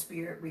Holy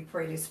Spirit, we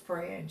pray this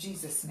prayer in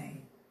Jesus'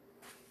 name.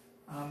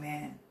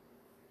 Amen.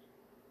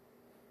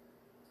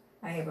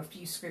 I have a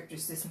few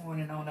scriptures this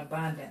morning on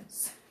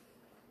abundance.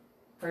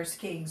 1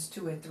 Kings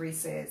 2:3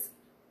 says,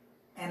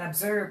 "And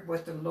observe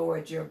what the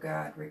Lord your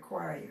God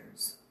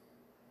requires.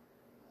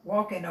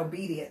 Walk in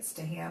obedience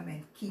to him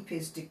and keep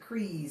his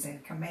decrees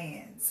and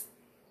commands,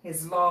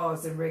 his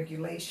laws and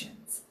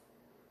regulations,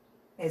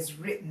 as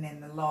written in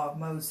the law of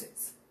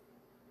Moses.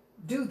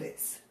 Do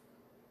this,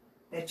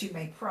 that you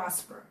may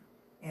prosper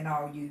in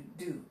all you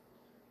do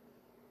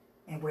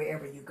and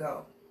wherever you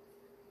go."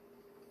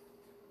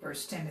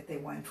 1 Timothy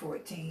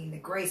 1:14, "The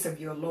grace of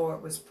your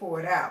Lord was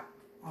poured out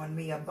on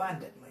me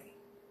abundantly,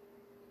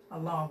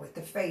 along with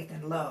the faith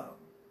and love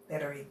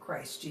that are in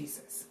Christ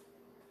Jesus."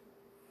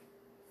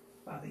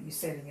 Father, you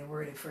said in your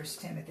word in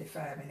 1 Timothy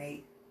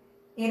 5:8,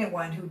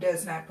 "Anyone who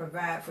does not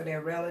provide for their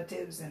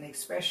relatives, and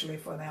especially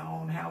for their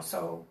own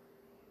household,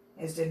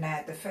 has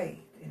denied the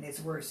faith and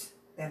is worse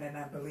than an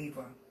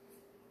unbeliever."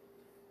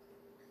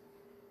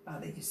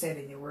 Father, you said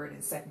in your word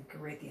in 2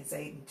 Corinthians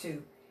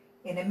 8:2,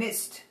 "In the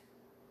midst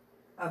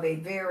of a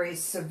very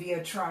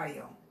severe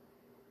trial,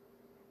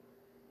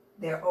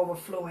 their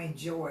overflowing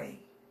joy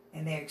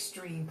and their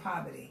extreme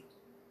poverty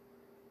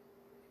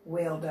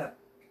welled up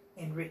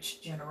in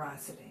rich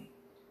generosity."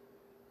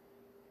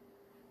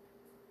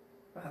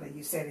 Father,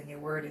 you said in your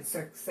word in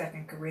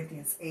 2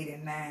 Corinthians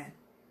 8:9,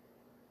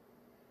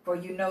 "For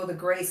you know the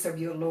grace of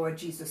your Lord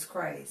Jesus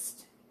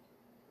Christ,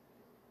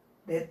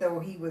 that though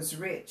he was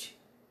rich,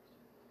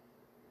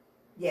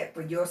 yet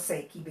for your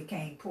sake he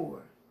became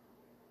poor,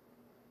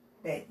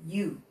 that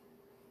you,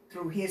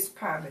 through his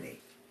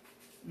poverty,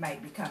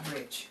 might become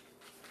rich."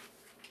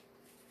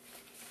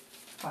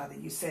 Father,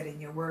 you said in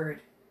your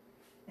word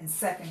in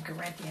 2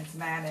 Corinthians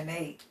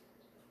 9:8,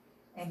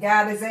 "And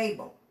God is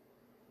able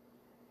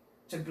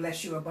to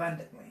bless you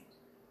abundantly,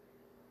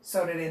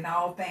 so that in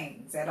all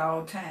things, at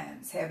all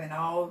times, having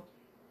all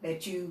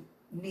that you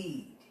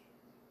need,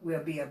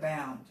 will be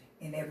abound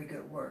in every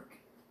good work."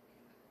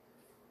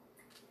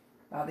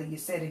 Father, you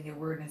said in your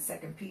word in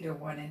 2 Peter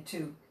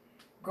 1:2,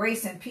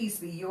 "Grace and peace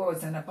be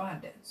yours in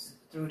abundance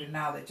through the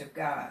knowledge of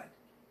God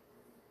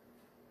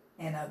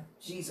and of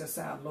Jesus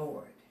our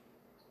Lord."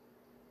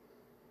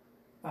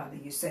 Father,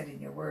 you said in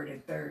your word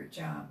in 3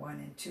 John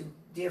 1:2,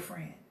 "Dear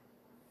friend,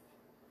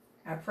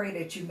 I pray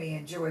that you may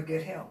enjoy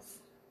good health,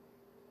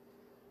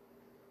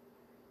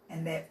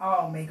 and that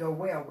all may go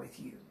well with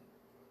you,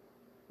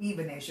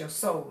 even as your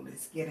soul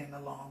is getting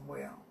along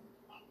well."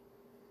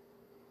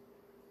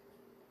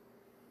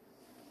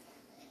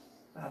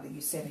 Father, you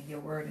said in your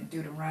word in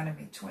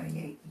Deuteronomy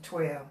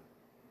 28:12,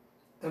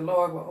 "The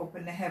Lord will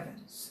open the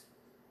heavens,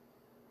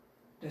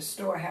 the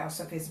storehouse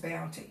of his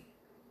bounty,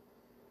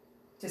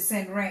 to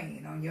send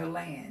rain on your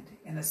land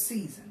in a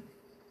season,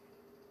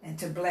 and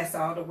to bless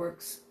all the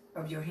works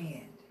of your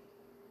hand.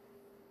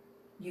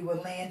 You will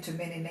lend to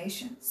many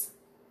nations,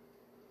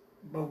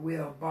 but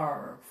will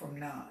borrow from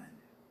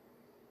none."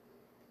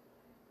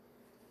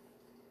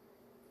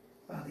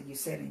 Father, you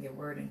said in your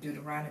word in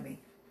Deuteronomy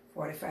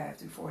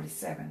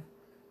 45-47,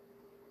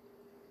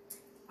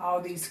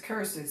 "All these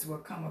curses will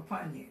come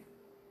upon you.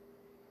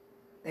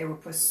 They will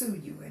pursue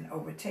you and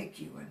overtake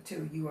you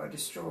until you are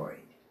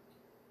destroyed,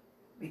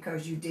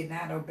 because you did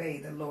not obey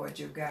the Lord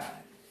your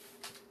God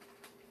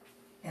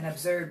and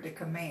observe the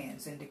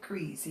commands and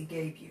decrees he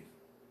gave you.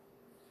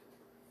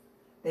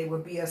 They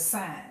will be a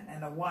sign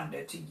and a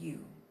wonder to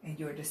you and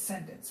your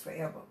descendants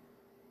forever,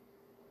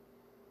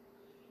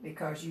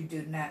 because you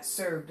do not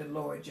serve the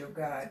Lord your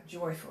God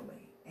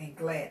joyfully and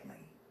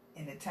gladly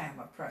in the time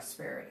of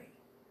prosperity."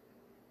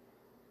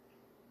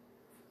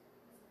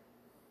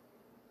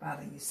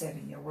 Father, you said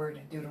in your word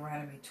in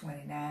Deuteronomy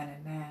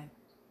 29:9,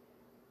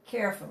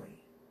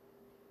 "Carefully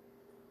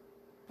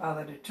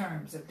follow the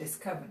terms of this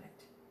covenant,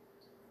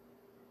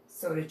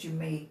 so that you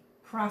may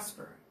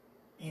prosper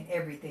in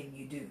everything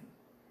you do."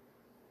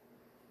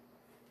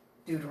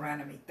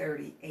 Deuteronomy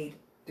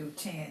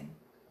 30:8-10,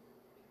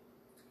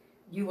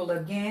 "You will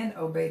again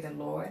obey the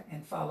Lord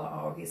and follow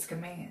all his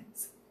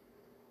commands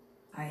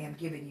I am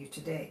giving you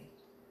today.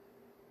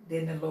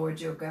 Then the Lord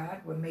your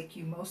God will make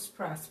you most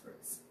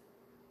prosperous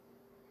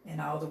in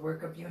all the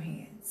work of your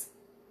hands,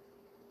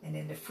 and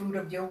in the fruit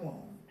of your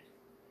womb,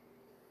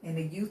 in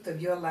the youth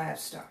of your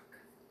livestock,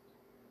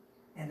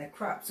 and the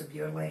crops of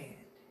your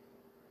land.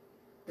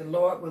 The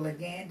Lord will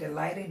again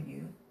delight in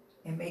you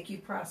and make you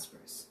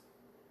prosperous,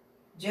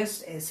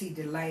 just as he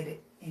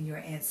delighted in your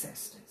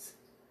ancestors,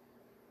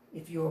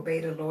 if you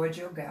obey the Lord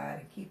your God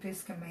and keep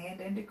his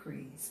command and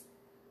decrees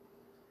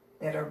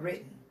that are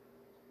written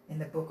in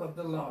the book of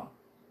the law,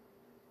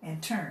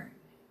 and turn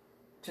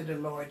to the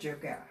Lord your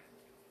God."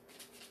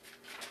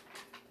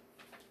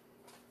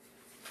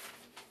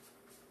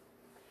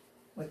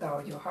 with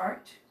all your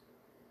heart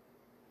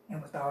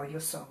and with all your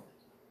soul.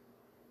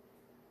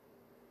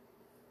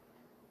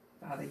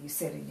 Father, you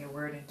said in your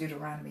word in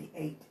Deuteronomy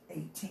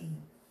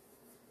 8:18,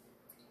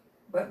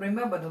 but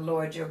remember the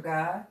Lord your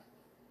God,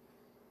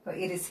 for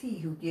it is he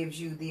who gives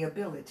you the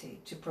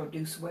ability to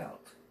produce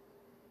wealth,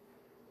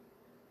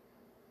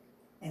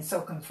 and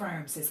so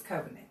confirms his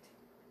covenant,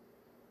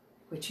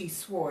 which he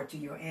swore to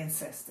your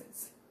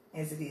ancestors,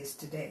 as it is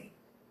today.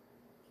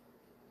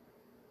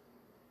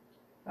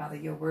 Father,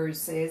 your word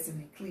says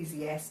in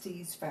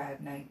Ecclesiastes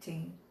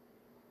 5:19,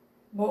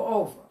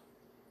 moreover,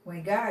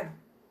 when God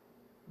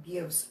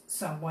gives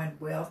someone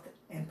wealth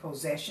and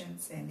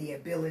possessions and the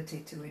ability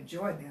to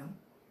enjoy them,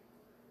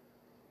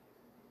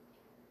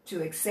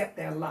 to accept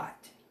their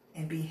lot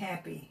and be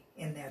happy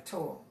in their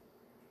toil,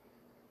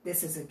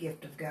 this is a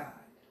gift of God.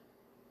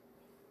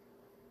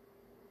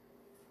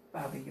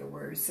 Father, your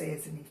word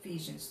says in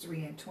Ephesians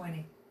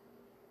 3:20,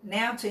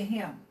 now to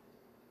him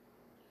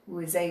who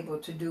is able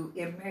to do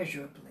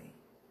immeasurably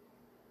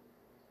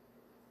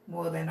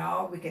more than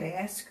all we could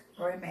ask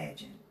or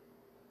imagine,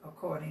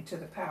 according to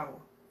the power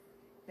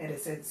that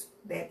is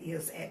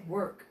at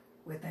work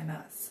within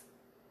us.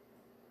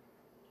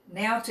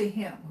 Now to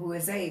him who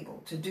is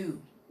able to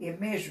do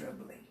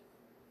immeasurably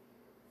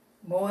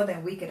more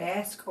than we could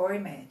ask or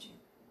imagine,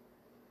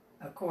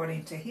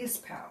 according to his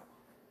power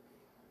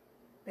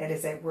that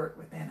is at work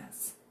within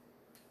us.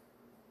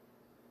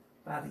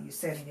 Father, you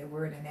said in your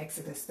word in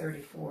Exodus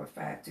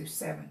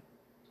 34:5-7,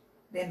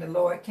 then the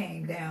Lord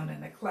came down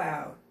in a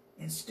cloud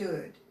and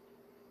stood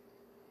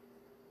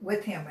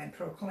with him and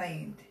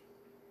proclaimed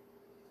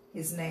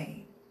his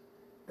name,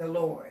 the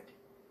Lord.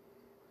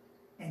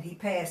 And he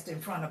passed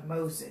in front of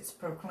Moses,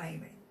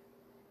 proclaiming,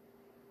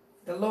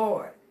 the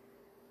Lord,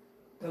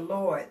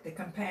 the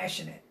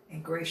compassionate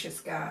and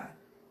gracious God,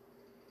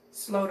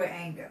 slow to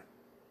anger,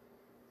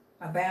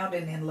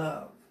 abounding in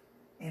love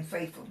and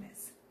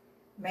faithfulness,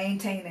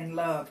 maintaining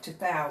love to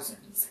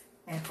thousands,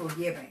 and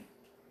forgiving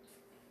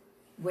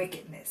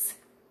wickedness,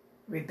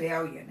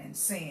 rebellion, and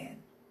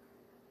sin.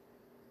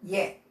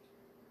 Yet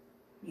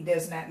he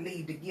does not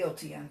leave the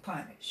guilty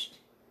unpunished.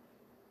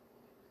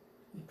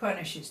 He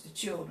punishes the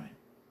children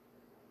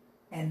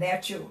and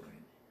their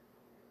children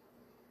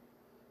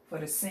for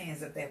the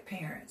sins of their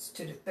parents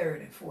to the third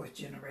and fourth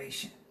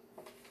generation.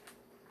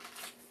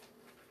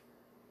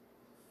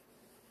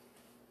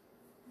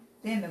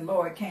 Then the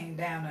Lord came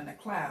down in a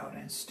cloud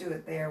and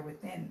stood there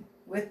with them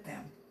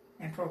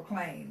and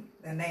proclaimed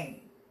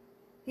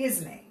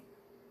his name,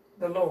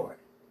 the Lord.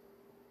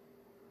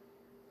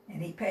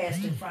 And he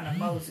passed in front of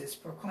Moses,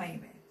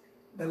 proclaiming,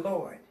 the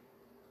Lord,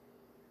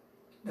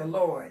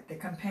 the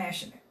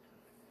compassionate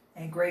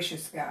and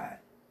gracious God,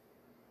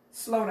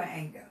 slow to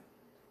anger,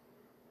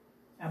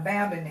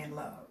 abounding in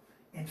love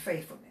and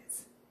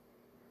faithfulness,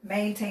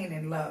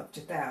 maintaining love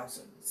to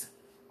thousands,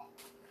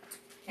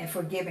 and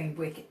forgiving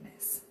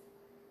wickedness,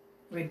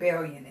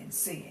 rebellion, and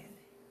sin.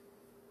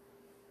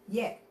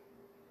 Yet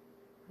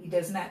he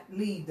does not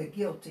leave the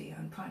guilty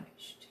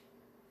unpunished.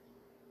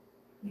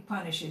 He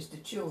punishes the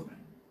children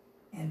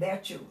and their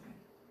children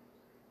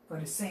for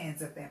the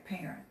sins of their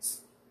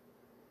parents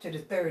to the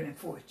third and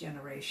fourth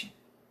generation.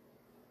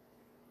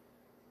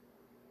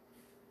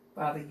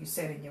 Father, you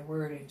said in your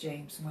word in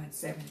James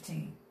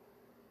 1:17,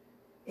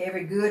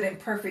 every good and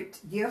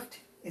perfect gift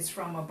is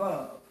from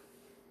above,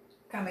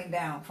 coming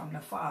down from the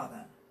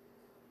Father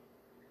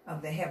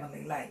of the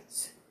heavenly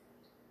lights,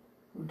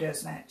 who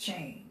does not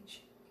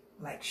change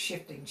like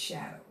shifting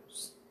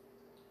shadows.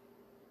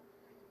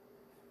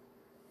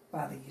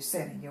 Father, you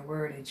said in your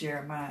word in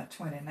Jeremiah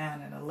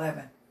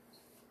 29:11,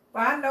 for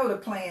I know the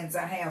plans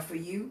I have for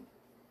you,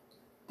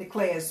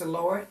 declares the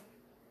Lord,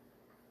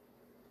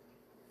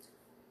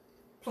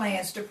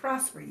 plans to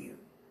prosper you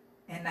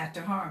and not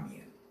to harm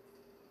you,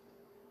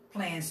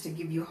 plans to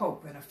give you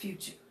hope and a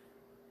future.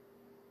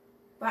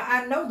 For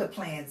I know the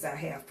plans I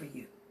have for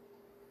you,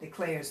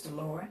 declares the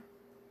Lord,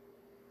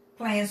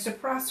 plans to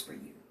prosper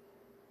you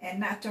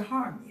and not to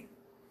harm you,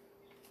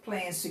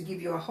 plans to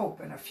give you a hope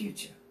and a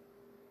future.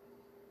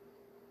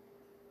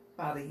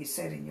 Father, you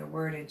said in your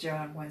word in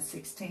John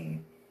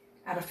 1:16,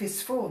 out of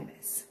his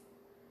fullness,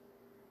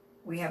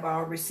 we have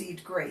all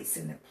received grace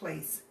in the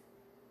place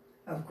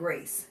of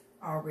grace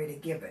already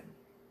given.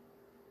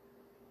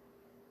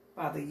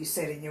 Father, you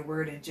said in your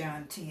word in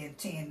John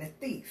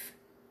 10:10,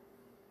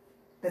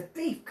 the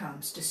thief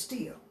comes to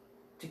steal,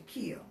 to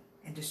kill,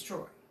 and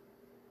destroy.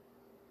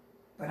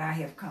 But I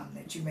have come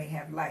that you may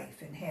have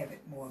life and have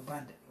it more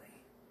abundantly.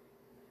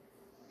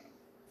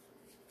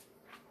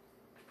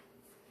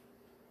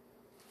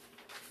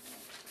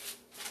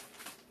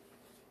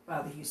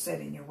 Father, you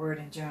said in your word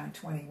in John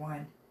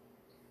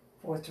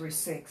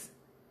 21:4-6,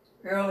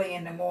 early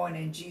in the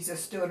morning,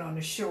 Jesus stood on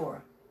the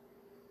shore,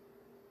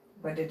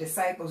 but the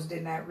disciples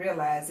did not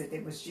realize that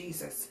it was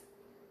Jesus.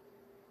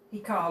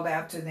 He called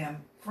out to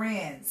them,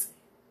 friends,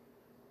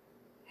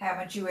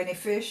 haven't you any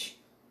fish?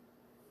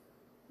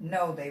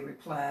 No, they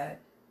replied.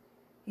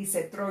 He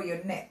said, throw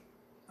your net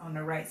on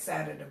the right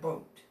side of the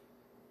boat,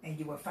 and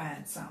you will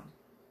find some.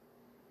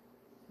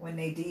 When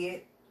they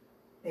did,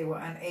 they were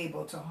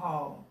unable to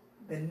haul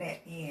the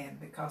net in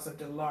because of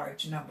the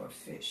large number of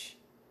fish.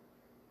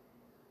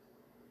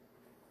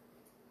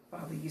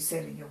 Father, you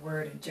said in your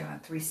word in John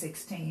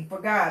 3:16, for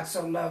God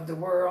so loved the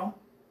world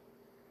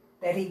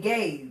that he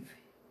gave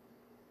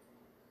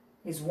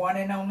his one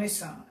and only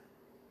Son,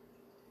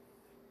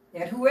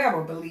 that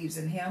whoever believes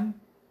in him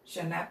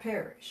shall not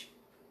perish,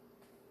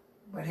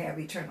 but have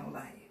eternal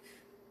life.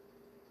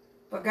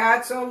 For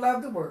God so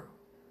loved the world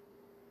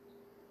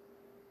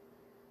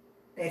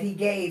that he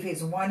gave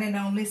his one and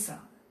only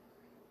Son,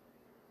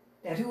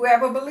 that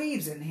whoever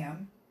believes in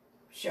him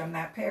shall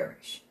not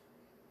perish,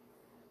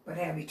 but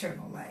have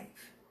eternal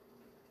life.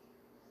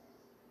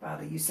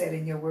 Father, you said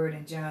in your word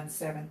in John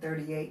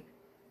 7:38,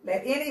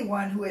 let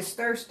anyone who is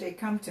thirsty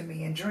come to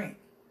me and drink.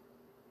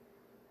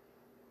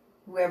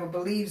 Whoever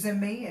believes in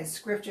me, as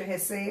Scripture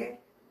has said,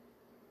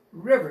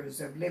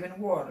 rivers of living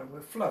water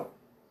will flow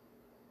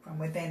from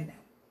within them.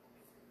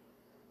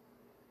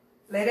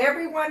 Let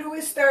everyone who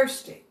is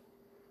thirsty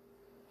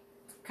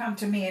come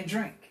to me and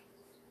drink.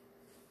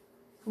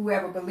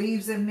 Whoever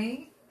believes in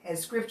me,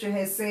 as Scripture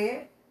has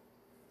said,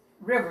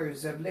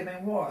 rivers of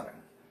living water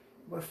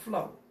will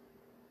flow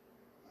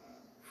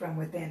from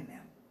within them.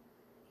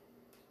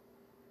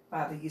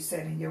 Father, you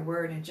said in your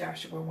word in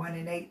Joshua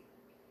 1:8,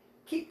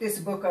 keep this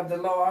book of the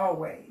law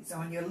always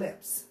on your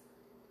lips.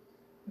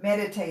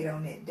 Meditate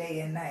on it day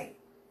and night,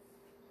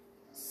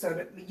 so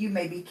that you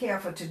may be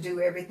careful to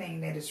do everything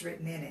that is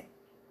written in it.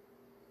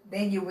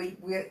 Then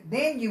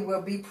you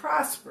will be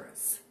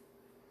prosperous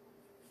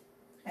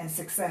and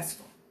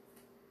successful.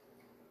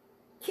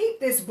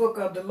 Keep this book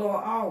of the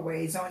law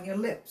always on your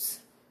lips.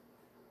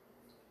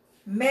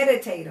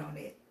 Meditate on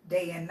it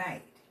day and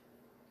night,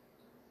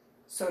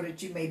 so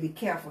that you may be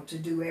careful to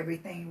do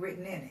everything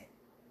written in it.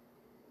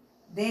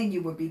 Then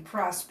you will be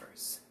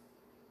prosperous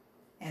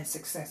and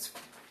successful.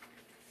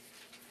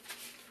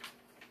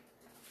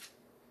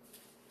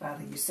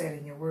 Father, you said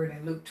in your word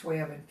in Luke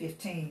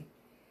 12:15,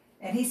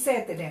 and he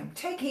said to them,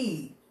 take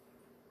heed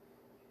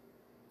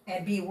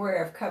and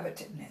beware of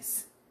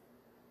covetousness,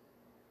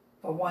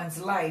 for one's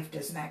life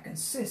does not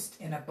consist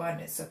in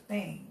abundance of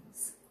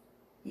things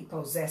he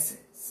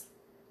possesses.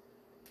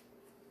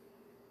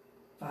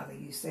 Father,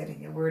 you said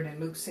in your word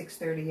in Luke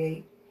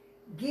 6:38,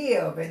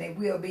 give and it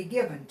will be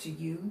given to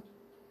you,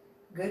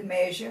 good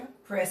measure,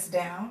 pressed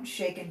down,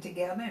 shaken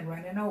together, and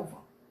running over,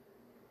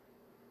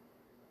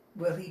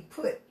 will he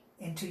put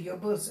into your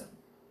bosom.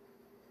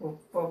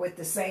 For with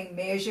the same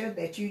measure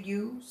that you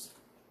use,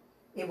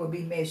 it will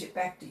be measured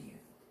back to you.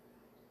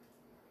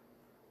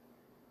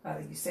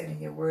 Father, you said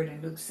in your word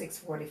in Luke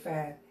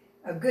 6:45,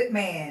 a good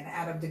man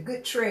out of the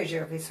good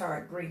treasure of his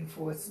heart bring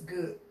forth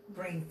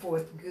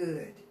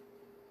good.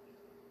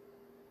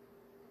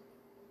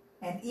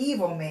 An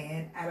evil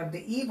man out of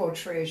the evil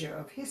treasure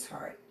of his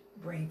heart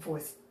bring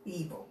forth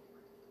evil.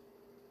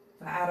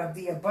 For out of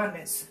the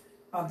abundance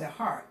of the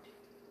heart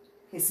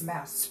his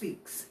mouth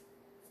speaks.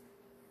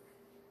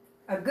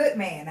 A good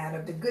man out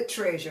of the good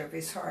treasure of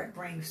his heart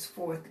brings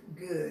forth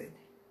good.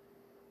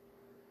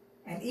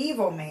 An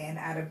evil man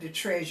out of the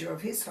treasure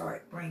of his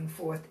heart brings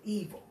forth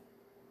evil.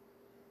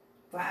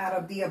 For out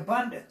of the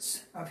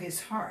abundance of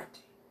his heart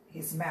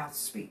his mouth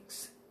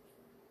speaks.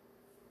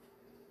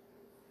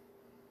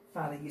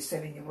 Father, you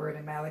said in your word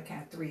in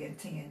Malachi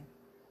 3:10,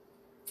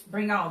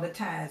 bring all the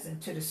tithes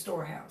into the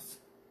storehouse,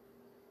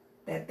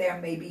 that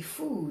there may be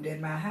food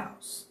in my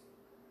house.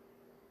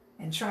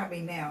 And try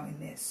me now in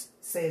this,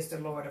 says the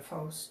Lord of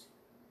hosts,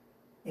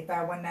 if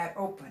I will not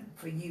open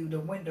for you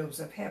the windows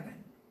of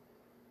heaven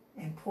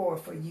and pour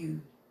for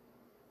you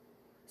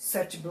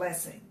such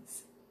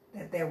blessings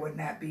that there would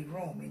not be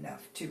room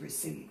enough to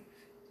receive.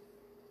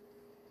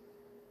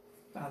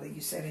 Father, you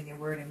said in your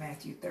word in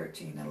Matthew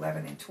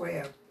 13:11 and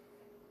 12,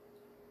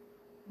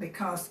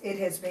 because it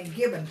has been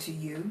given to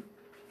you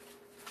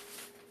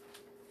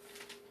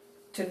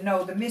to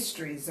know the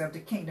mysteries of the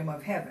kingdom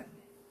of heaven.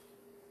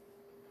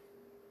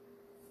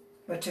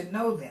 But to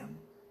know them,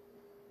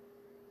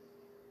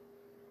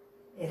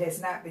 it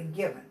has not been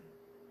given.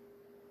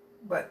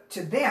 But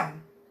to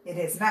them, it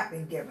has not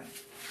been given.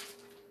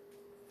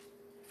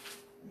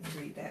 Let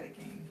me read that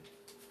again.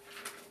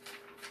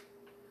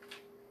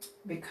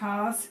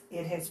 Because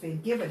it has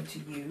been given to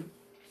you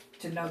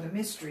to know the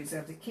mysteries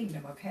of the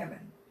kingdom of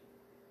heaven.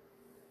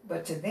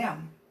 But to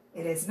them,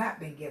 it has not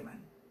been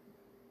given.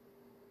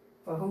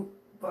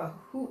 For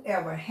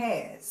whoever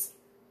has,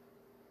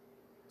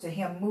 to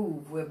him more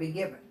will be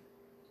given.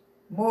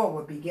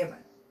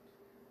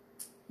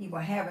 He will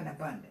have an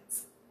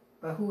abundance.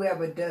 But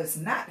whoever does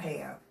not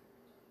have,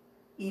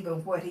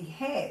 even what he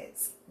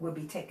has will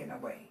be taken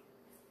away.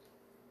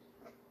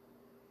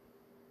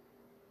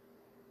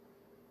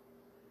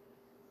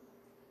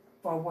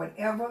 For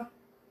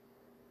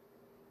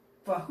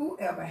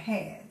whoever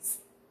has,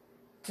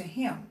 to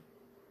him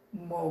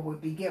more will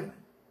be given.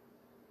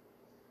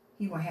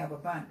 He will have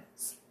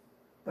abundance.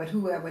 But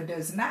whoever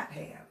does not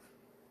have,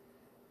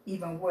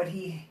 even what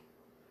he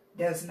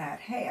does not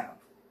have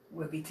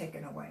will be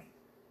taken away.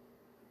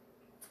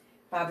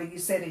 Father, you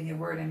said in your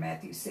word in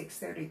Matthew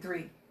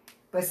 6:33,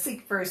 But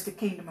seek first the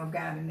kingdom of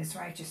God and his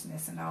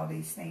righteousness, and all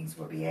these things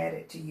will be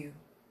added to you.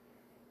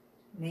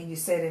 And then you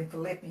said in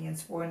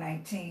Philippians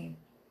 4:19,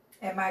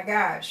 and my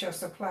God shall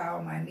supply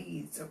all my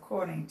needs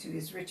according to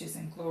his riches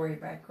and glory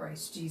by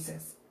Christ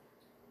Jesus.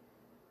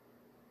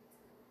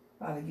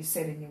 Father, you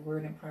said in your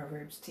word in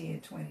Proverbs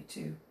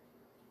 10:22,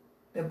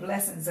 the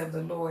blessings of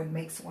the Lord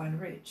makes one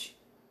rich,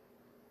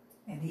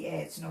 and he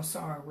adds no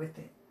sorrow with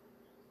it.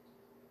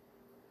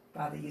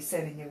 Father, you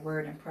said in your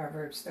word in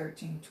Proverbs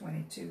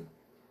 13:22,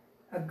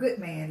 a good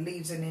man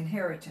leaves an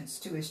inheritance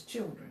to his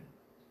children,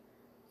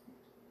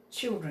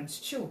 children's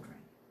children.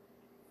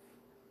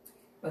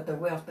 But the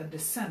wealth of the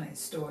sinner is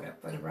stored up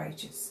for the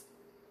righteous.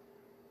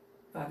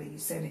 Father, you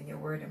said in your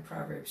word in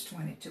Proverbs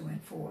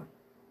 22:4,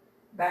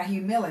 by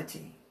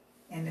humility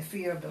and the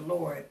fear of the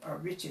Lord are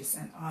riches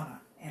and honor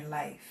and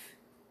life.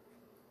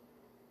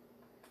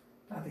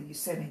 Father, you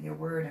said in your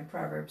word in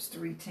Proverbs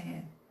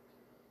 3:10,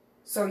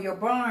 so your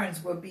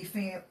barns will be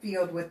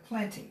filled with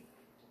plenty,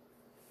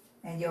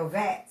 and your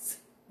vats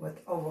will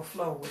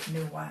overflow with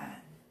new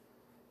wine.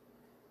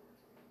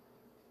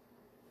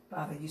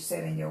 Father, you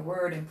said in your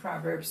word in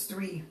Proverbs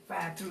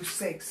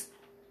 3:5-6,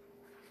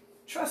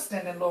 trust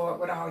in the Lord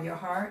with all your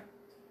heart,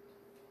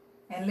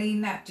 and lean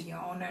not to your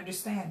own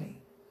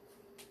understanding.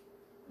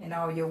 In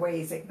all your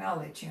ways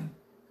acknowledge him,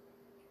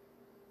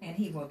 and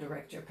he will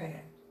direct your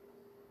path.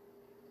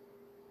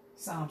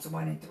 Psalms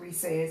 1:3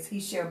 says, he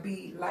shall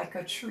be like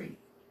a tree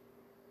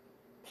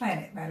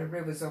planted by the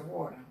rivers of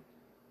water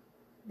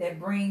that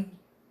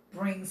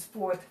brings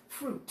forth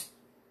fruit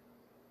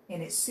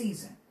in its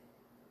season,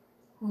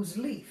 whose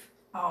leaf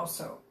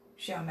also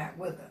shall not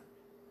wither,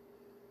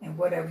 and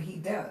whatever he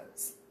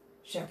does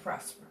shall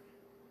prosper.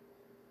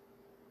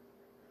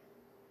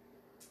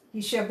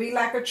 He shall be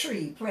like a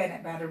tree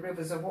planted by the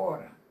rivers of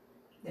water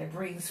that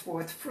brings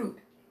forth fruit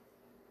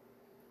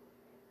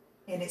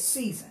in its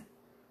season,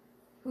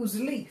 whose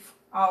leaf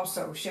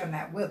also shall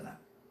not wither,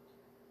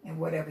 and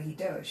whatever he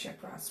does shall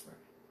prosper.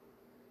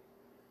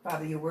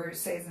 Father, your word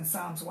says in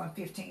Psalms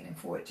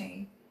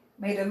 115:14,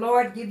 may the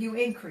Lord give you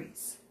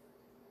increase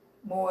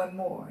more and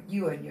more,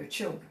 you and your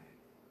children.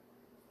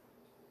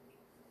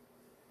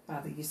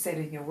 Father, you said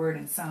in your word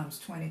in Psalms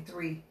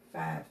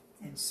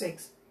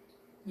 23:5-6,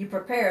 you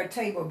prepare a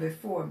table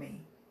before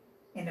me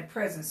in the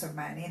presence of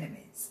mine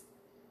enemies.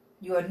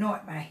 You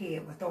anoint my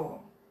head with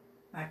oil.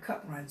 My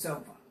cup runs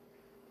over.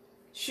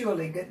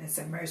 Surely goodness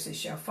and mercy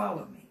shall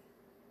follow me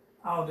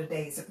all the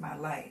days of my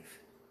life,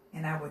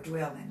 and I will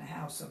dwell in the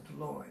house of the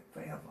Lord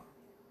forever.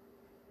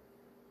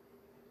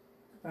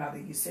 Father,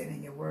 you said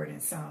in your word in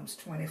Psalms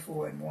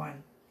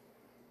 24:1,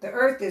 the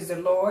earth is the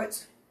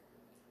Lord's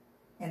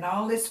and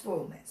all its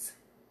fullness,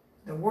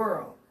 the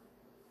world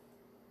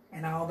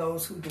and all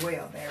those who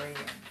dwell therein.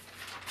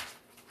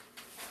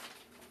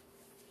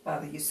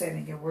 Father, you said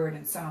in your word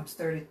in Psalms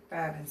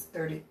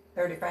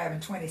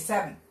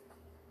 35:27,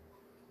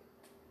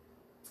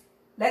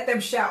 let them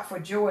shout for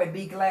joy and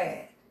be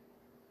glad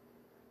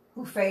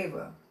who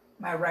favor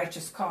my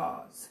righteous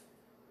cause.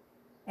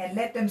 And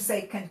let them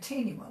say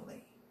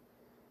continually,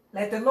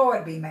 let the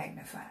Lord be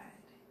magnified,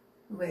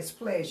 who has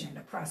pleasure in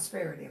the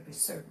prosperity of his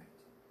servant.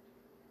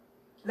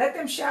 Let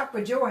them shout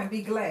for joy and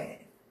be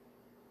glad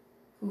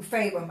who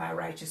favor my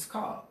righteous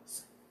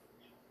cause.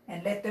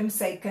 And let them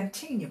say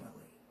continually,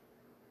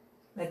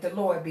 let the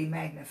Lord be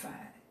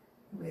magnified,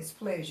 who has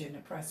pleasure in the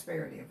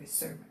prosperity of his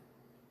servant.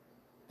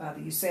 Father,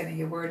 you said in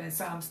your word in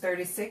Psalms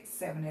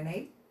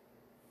 36:7-8,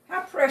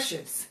 how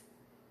precious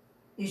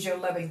is your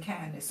loving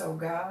kindness, O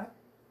God.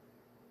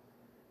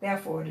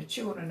 Therefore the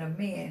children of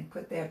men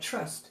put their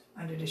trust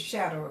under the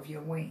shadow of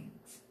your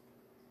wings.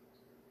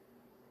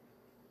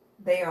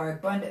 They are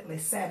abundantly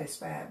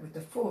satisfied with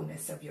the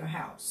fullness of your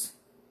house,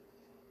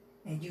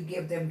 and you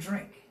give them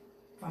drink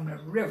from the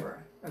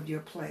river of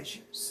your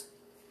pleasures.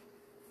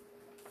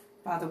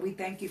 Father, we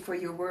thank you for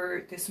your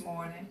word this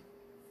morning.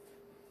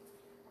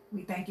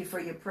 We thank you for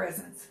your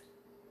presence.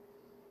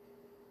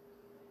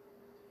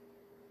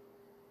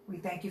 We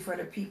thank you for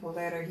the people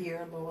that are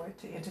here, Lord,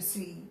 to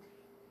intercede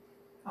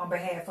on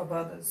behalf of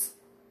others.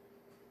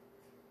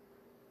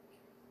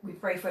 We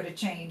pray for the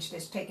change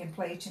that's taking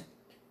place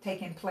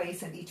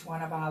in each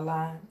one of our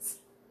lives.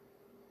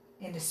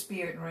 In the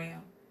spirit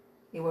realm,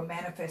 it will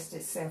manifest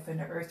itself in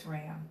the earth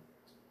realm,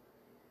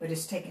 but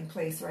it's taking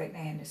place right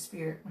now in the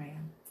spirit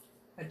realm.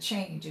 A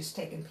change is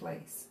taking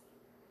place.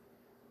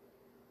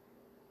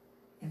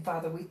 And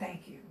Father, we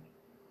thank you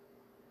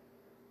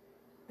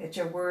that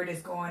your word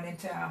is going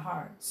into our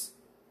hearts.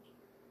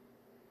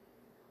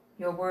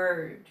 Your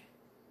word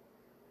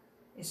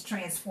is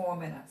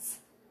transforming us.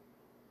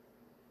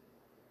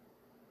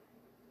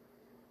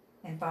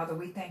 And Father,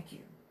 we thank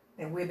you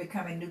that we're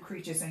becoming new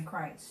creatures in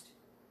Christ.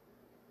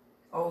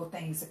 Old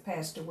things have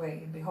passed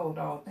away, and behold,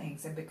 all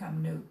things have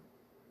become new.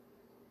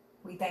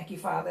 We thank you,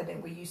 Father,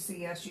 that when you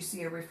see us, you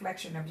see a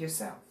reflection of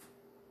yourself.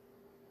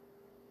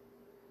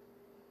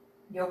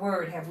 Your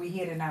word have we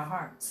hid in our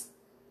hearts,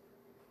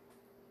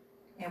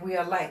 and we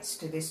are lights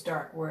to this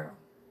dark world.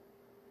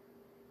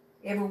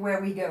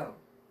 Everywhere we go,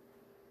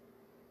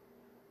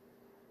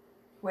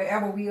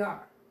 wherever we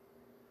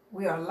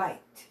are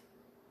light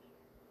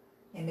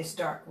in this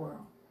dark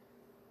world.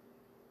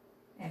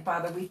 And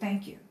Father, we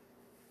thank you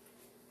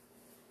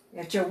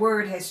that your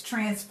word has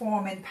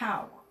transformed in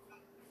power.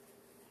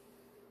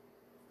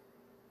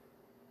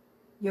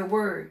 Your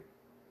word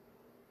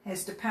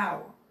has the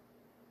power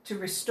to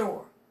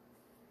restore,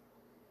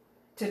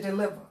 to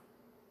deliver,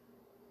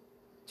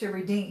 to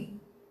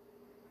redeem,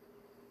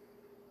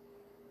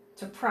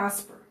 to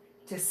prosper,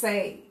 to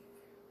save,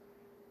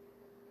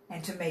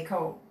 and to make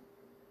whole.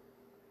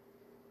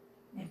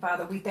 And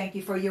Father, we thank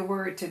you for your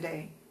word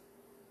today.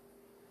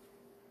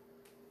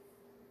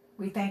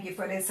 We thank you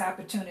for this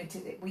opportunity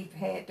that we've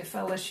had to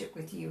fellowship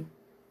with you.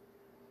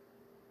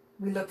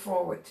 We look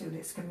forward to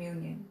this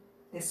communion,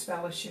 this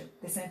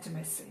fellowship, this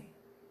intimacy.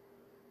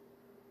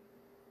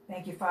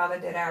 Thank you, Father,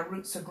 that our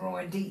roots are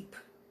growing deep.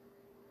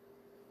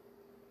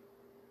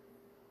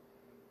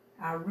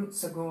 Our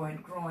roots are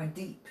growing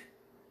deep.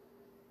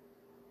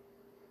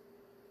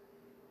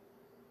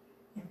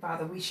 And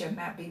Father, we shall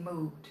not be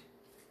moved.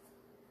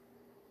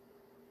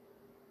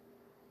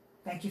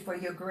 Thank you for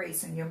your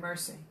grace and your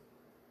mercy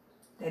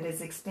that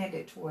is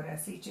extended toward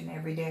us each and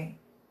every day.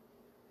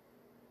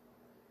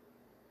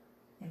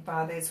 And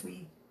Father, as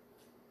we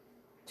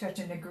touch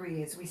and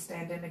agree, as we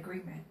stand in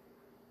agreement,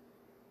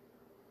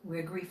 we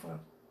agree for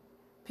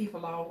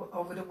people all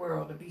over the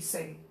world to be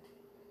saved.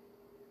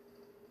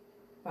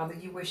 Father,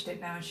 you wish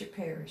that none should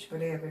perish,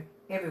 but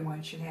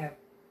everyone should have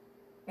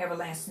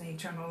everlasting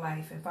eternal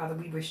life. And Father,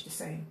 we wish the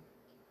same.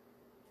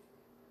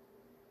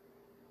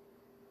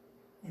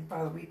 And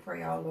Father, we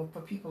pray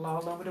for people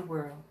all over the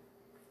world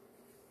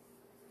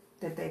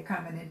that they're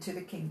coming into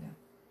the kingdom.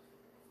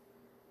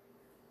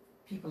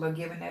 People are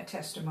giving their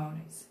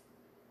testimonies,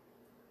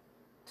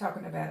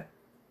 talking about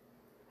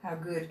how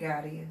good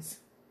God is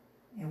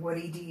and what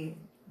he did,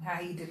 how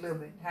he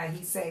delivered, how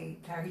he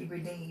saved, how he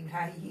redeemed,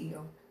 how he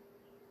healed.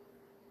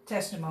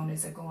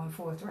 Testimonies are going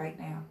forth right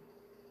now.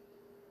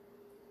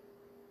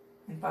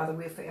 And Father,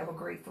 we're forever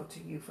grateful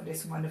to you for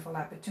this wonderful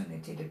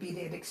opportunity to be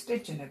that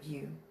extension of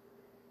you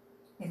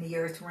in the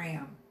earth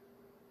realm,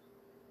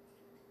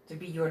 to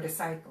be your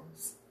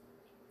disciples,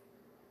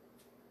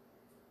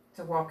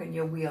 to walk in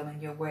your will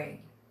and your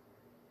way.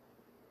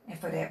 And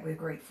for that, we're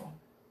grateful.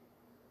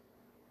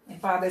 And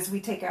Father, as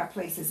we take our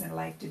places in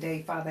life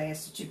today, Father, I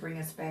ask that you bring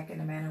us back in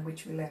the manner in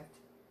which we left.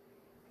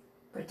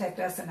 Protect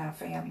us and our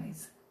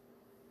families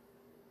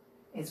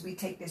as we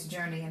take this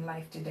journey in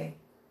life today.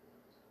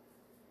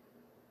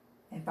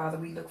 And Father,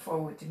 we look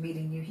forward to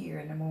meeting you here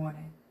in the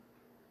morning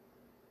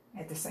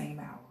at the same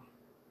hour.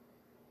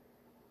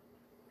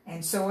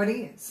 And so it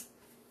is.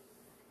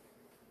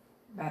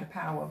 By the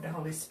power of the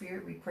Holy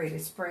Spirit, we pray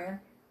this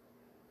prayer.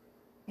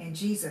 In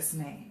Jesus'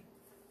 name,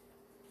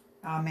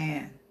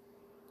 amen.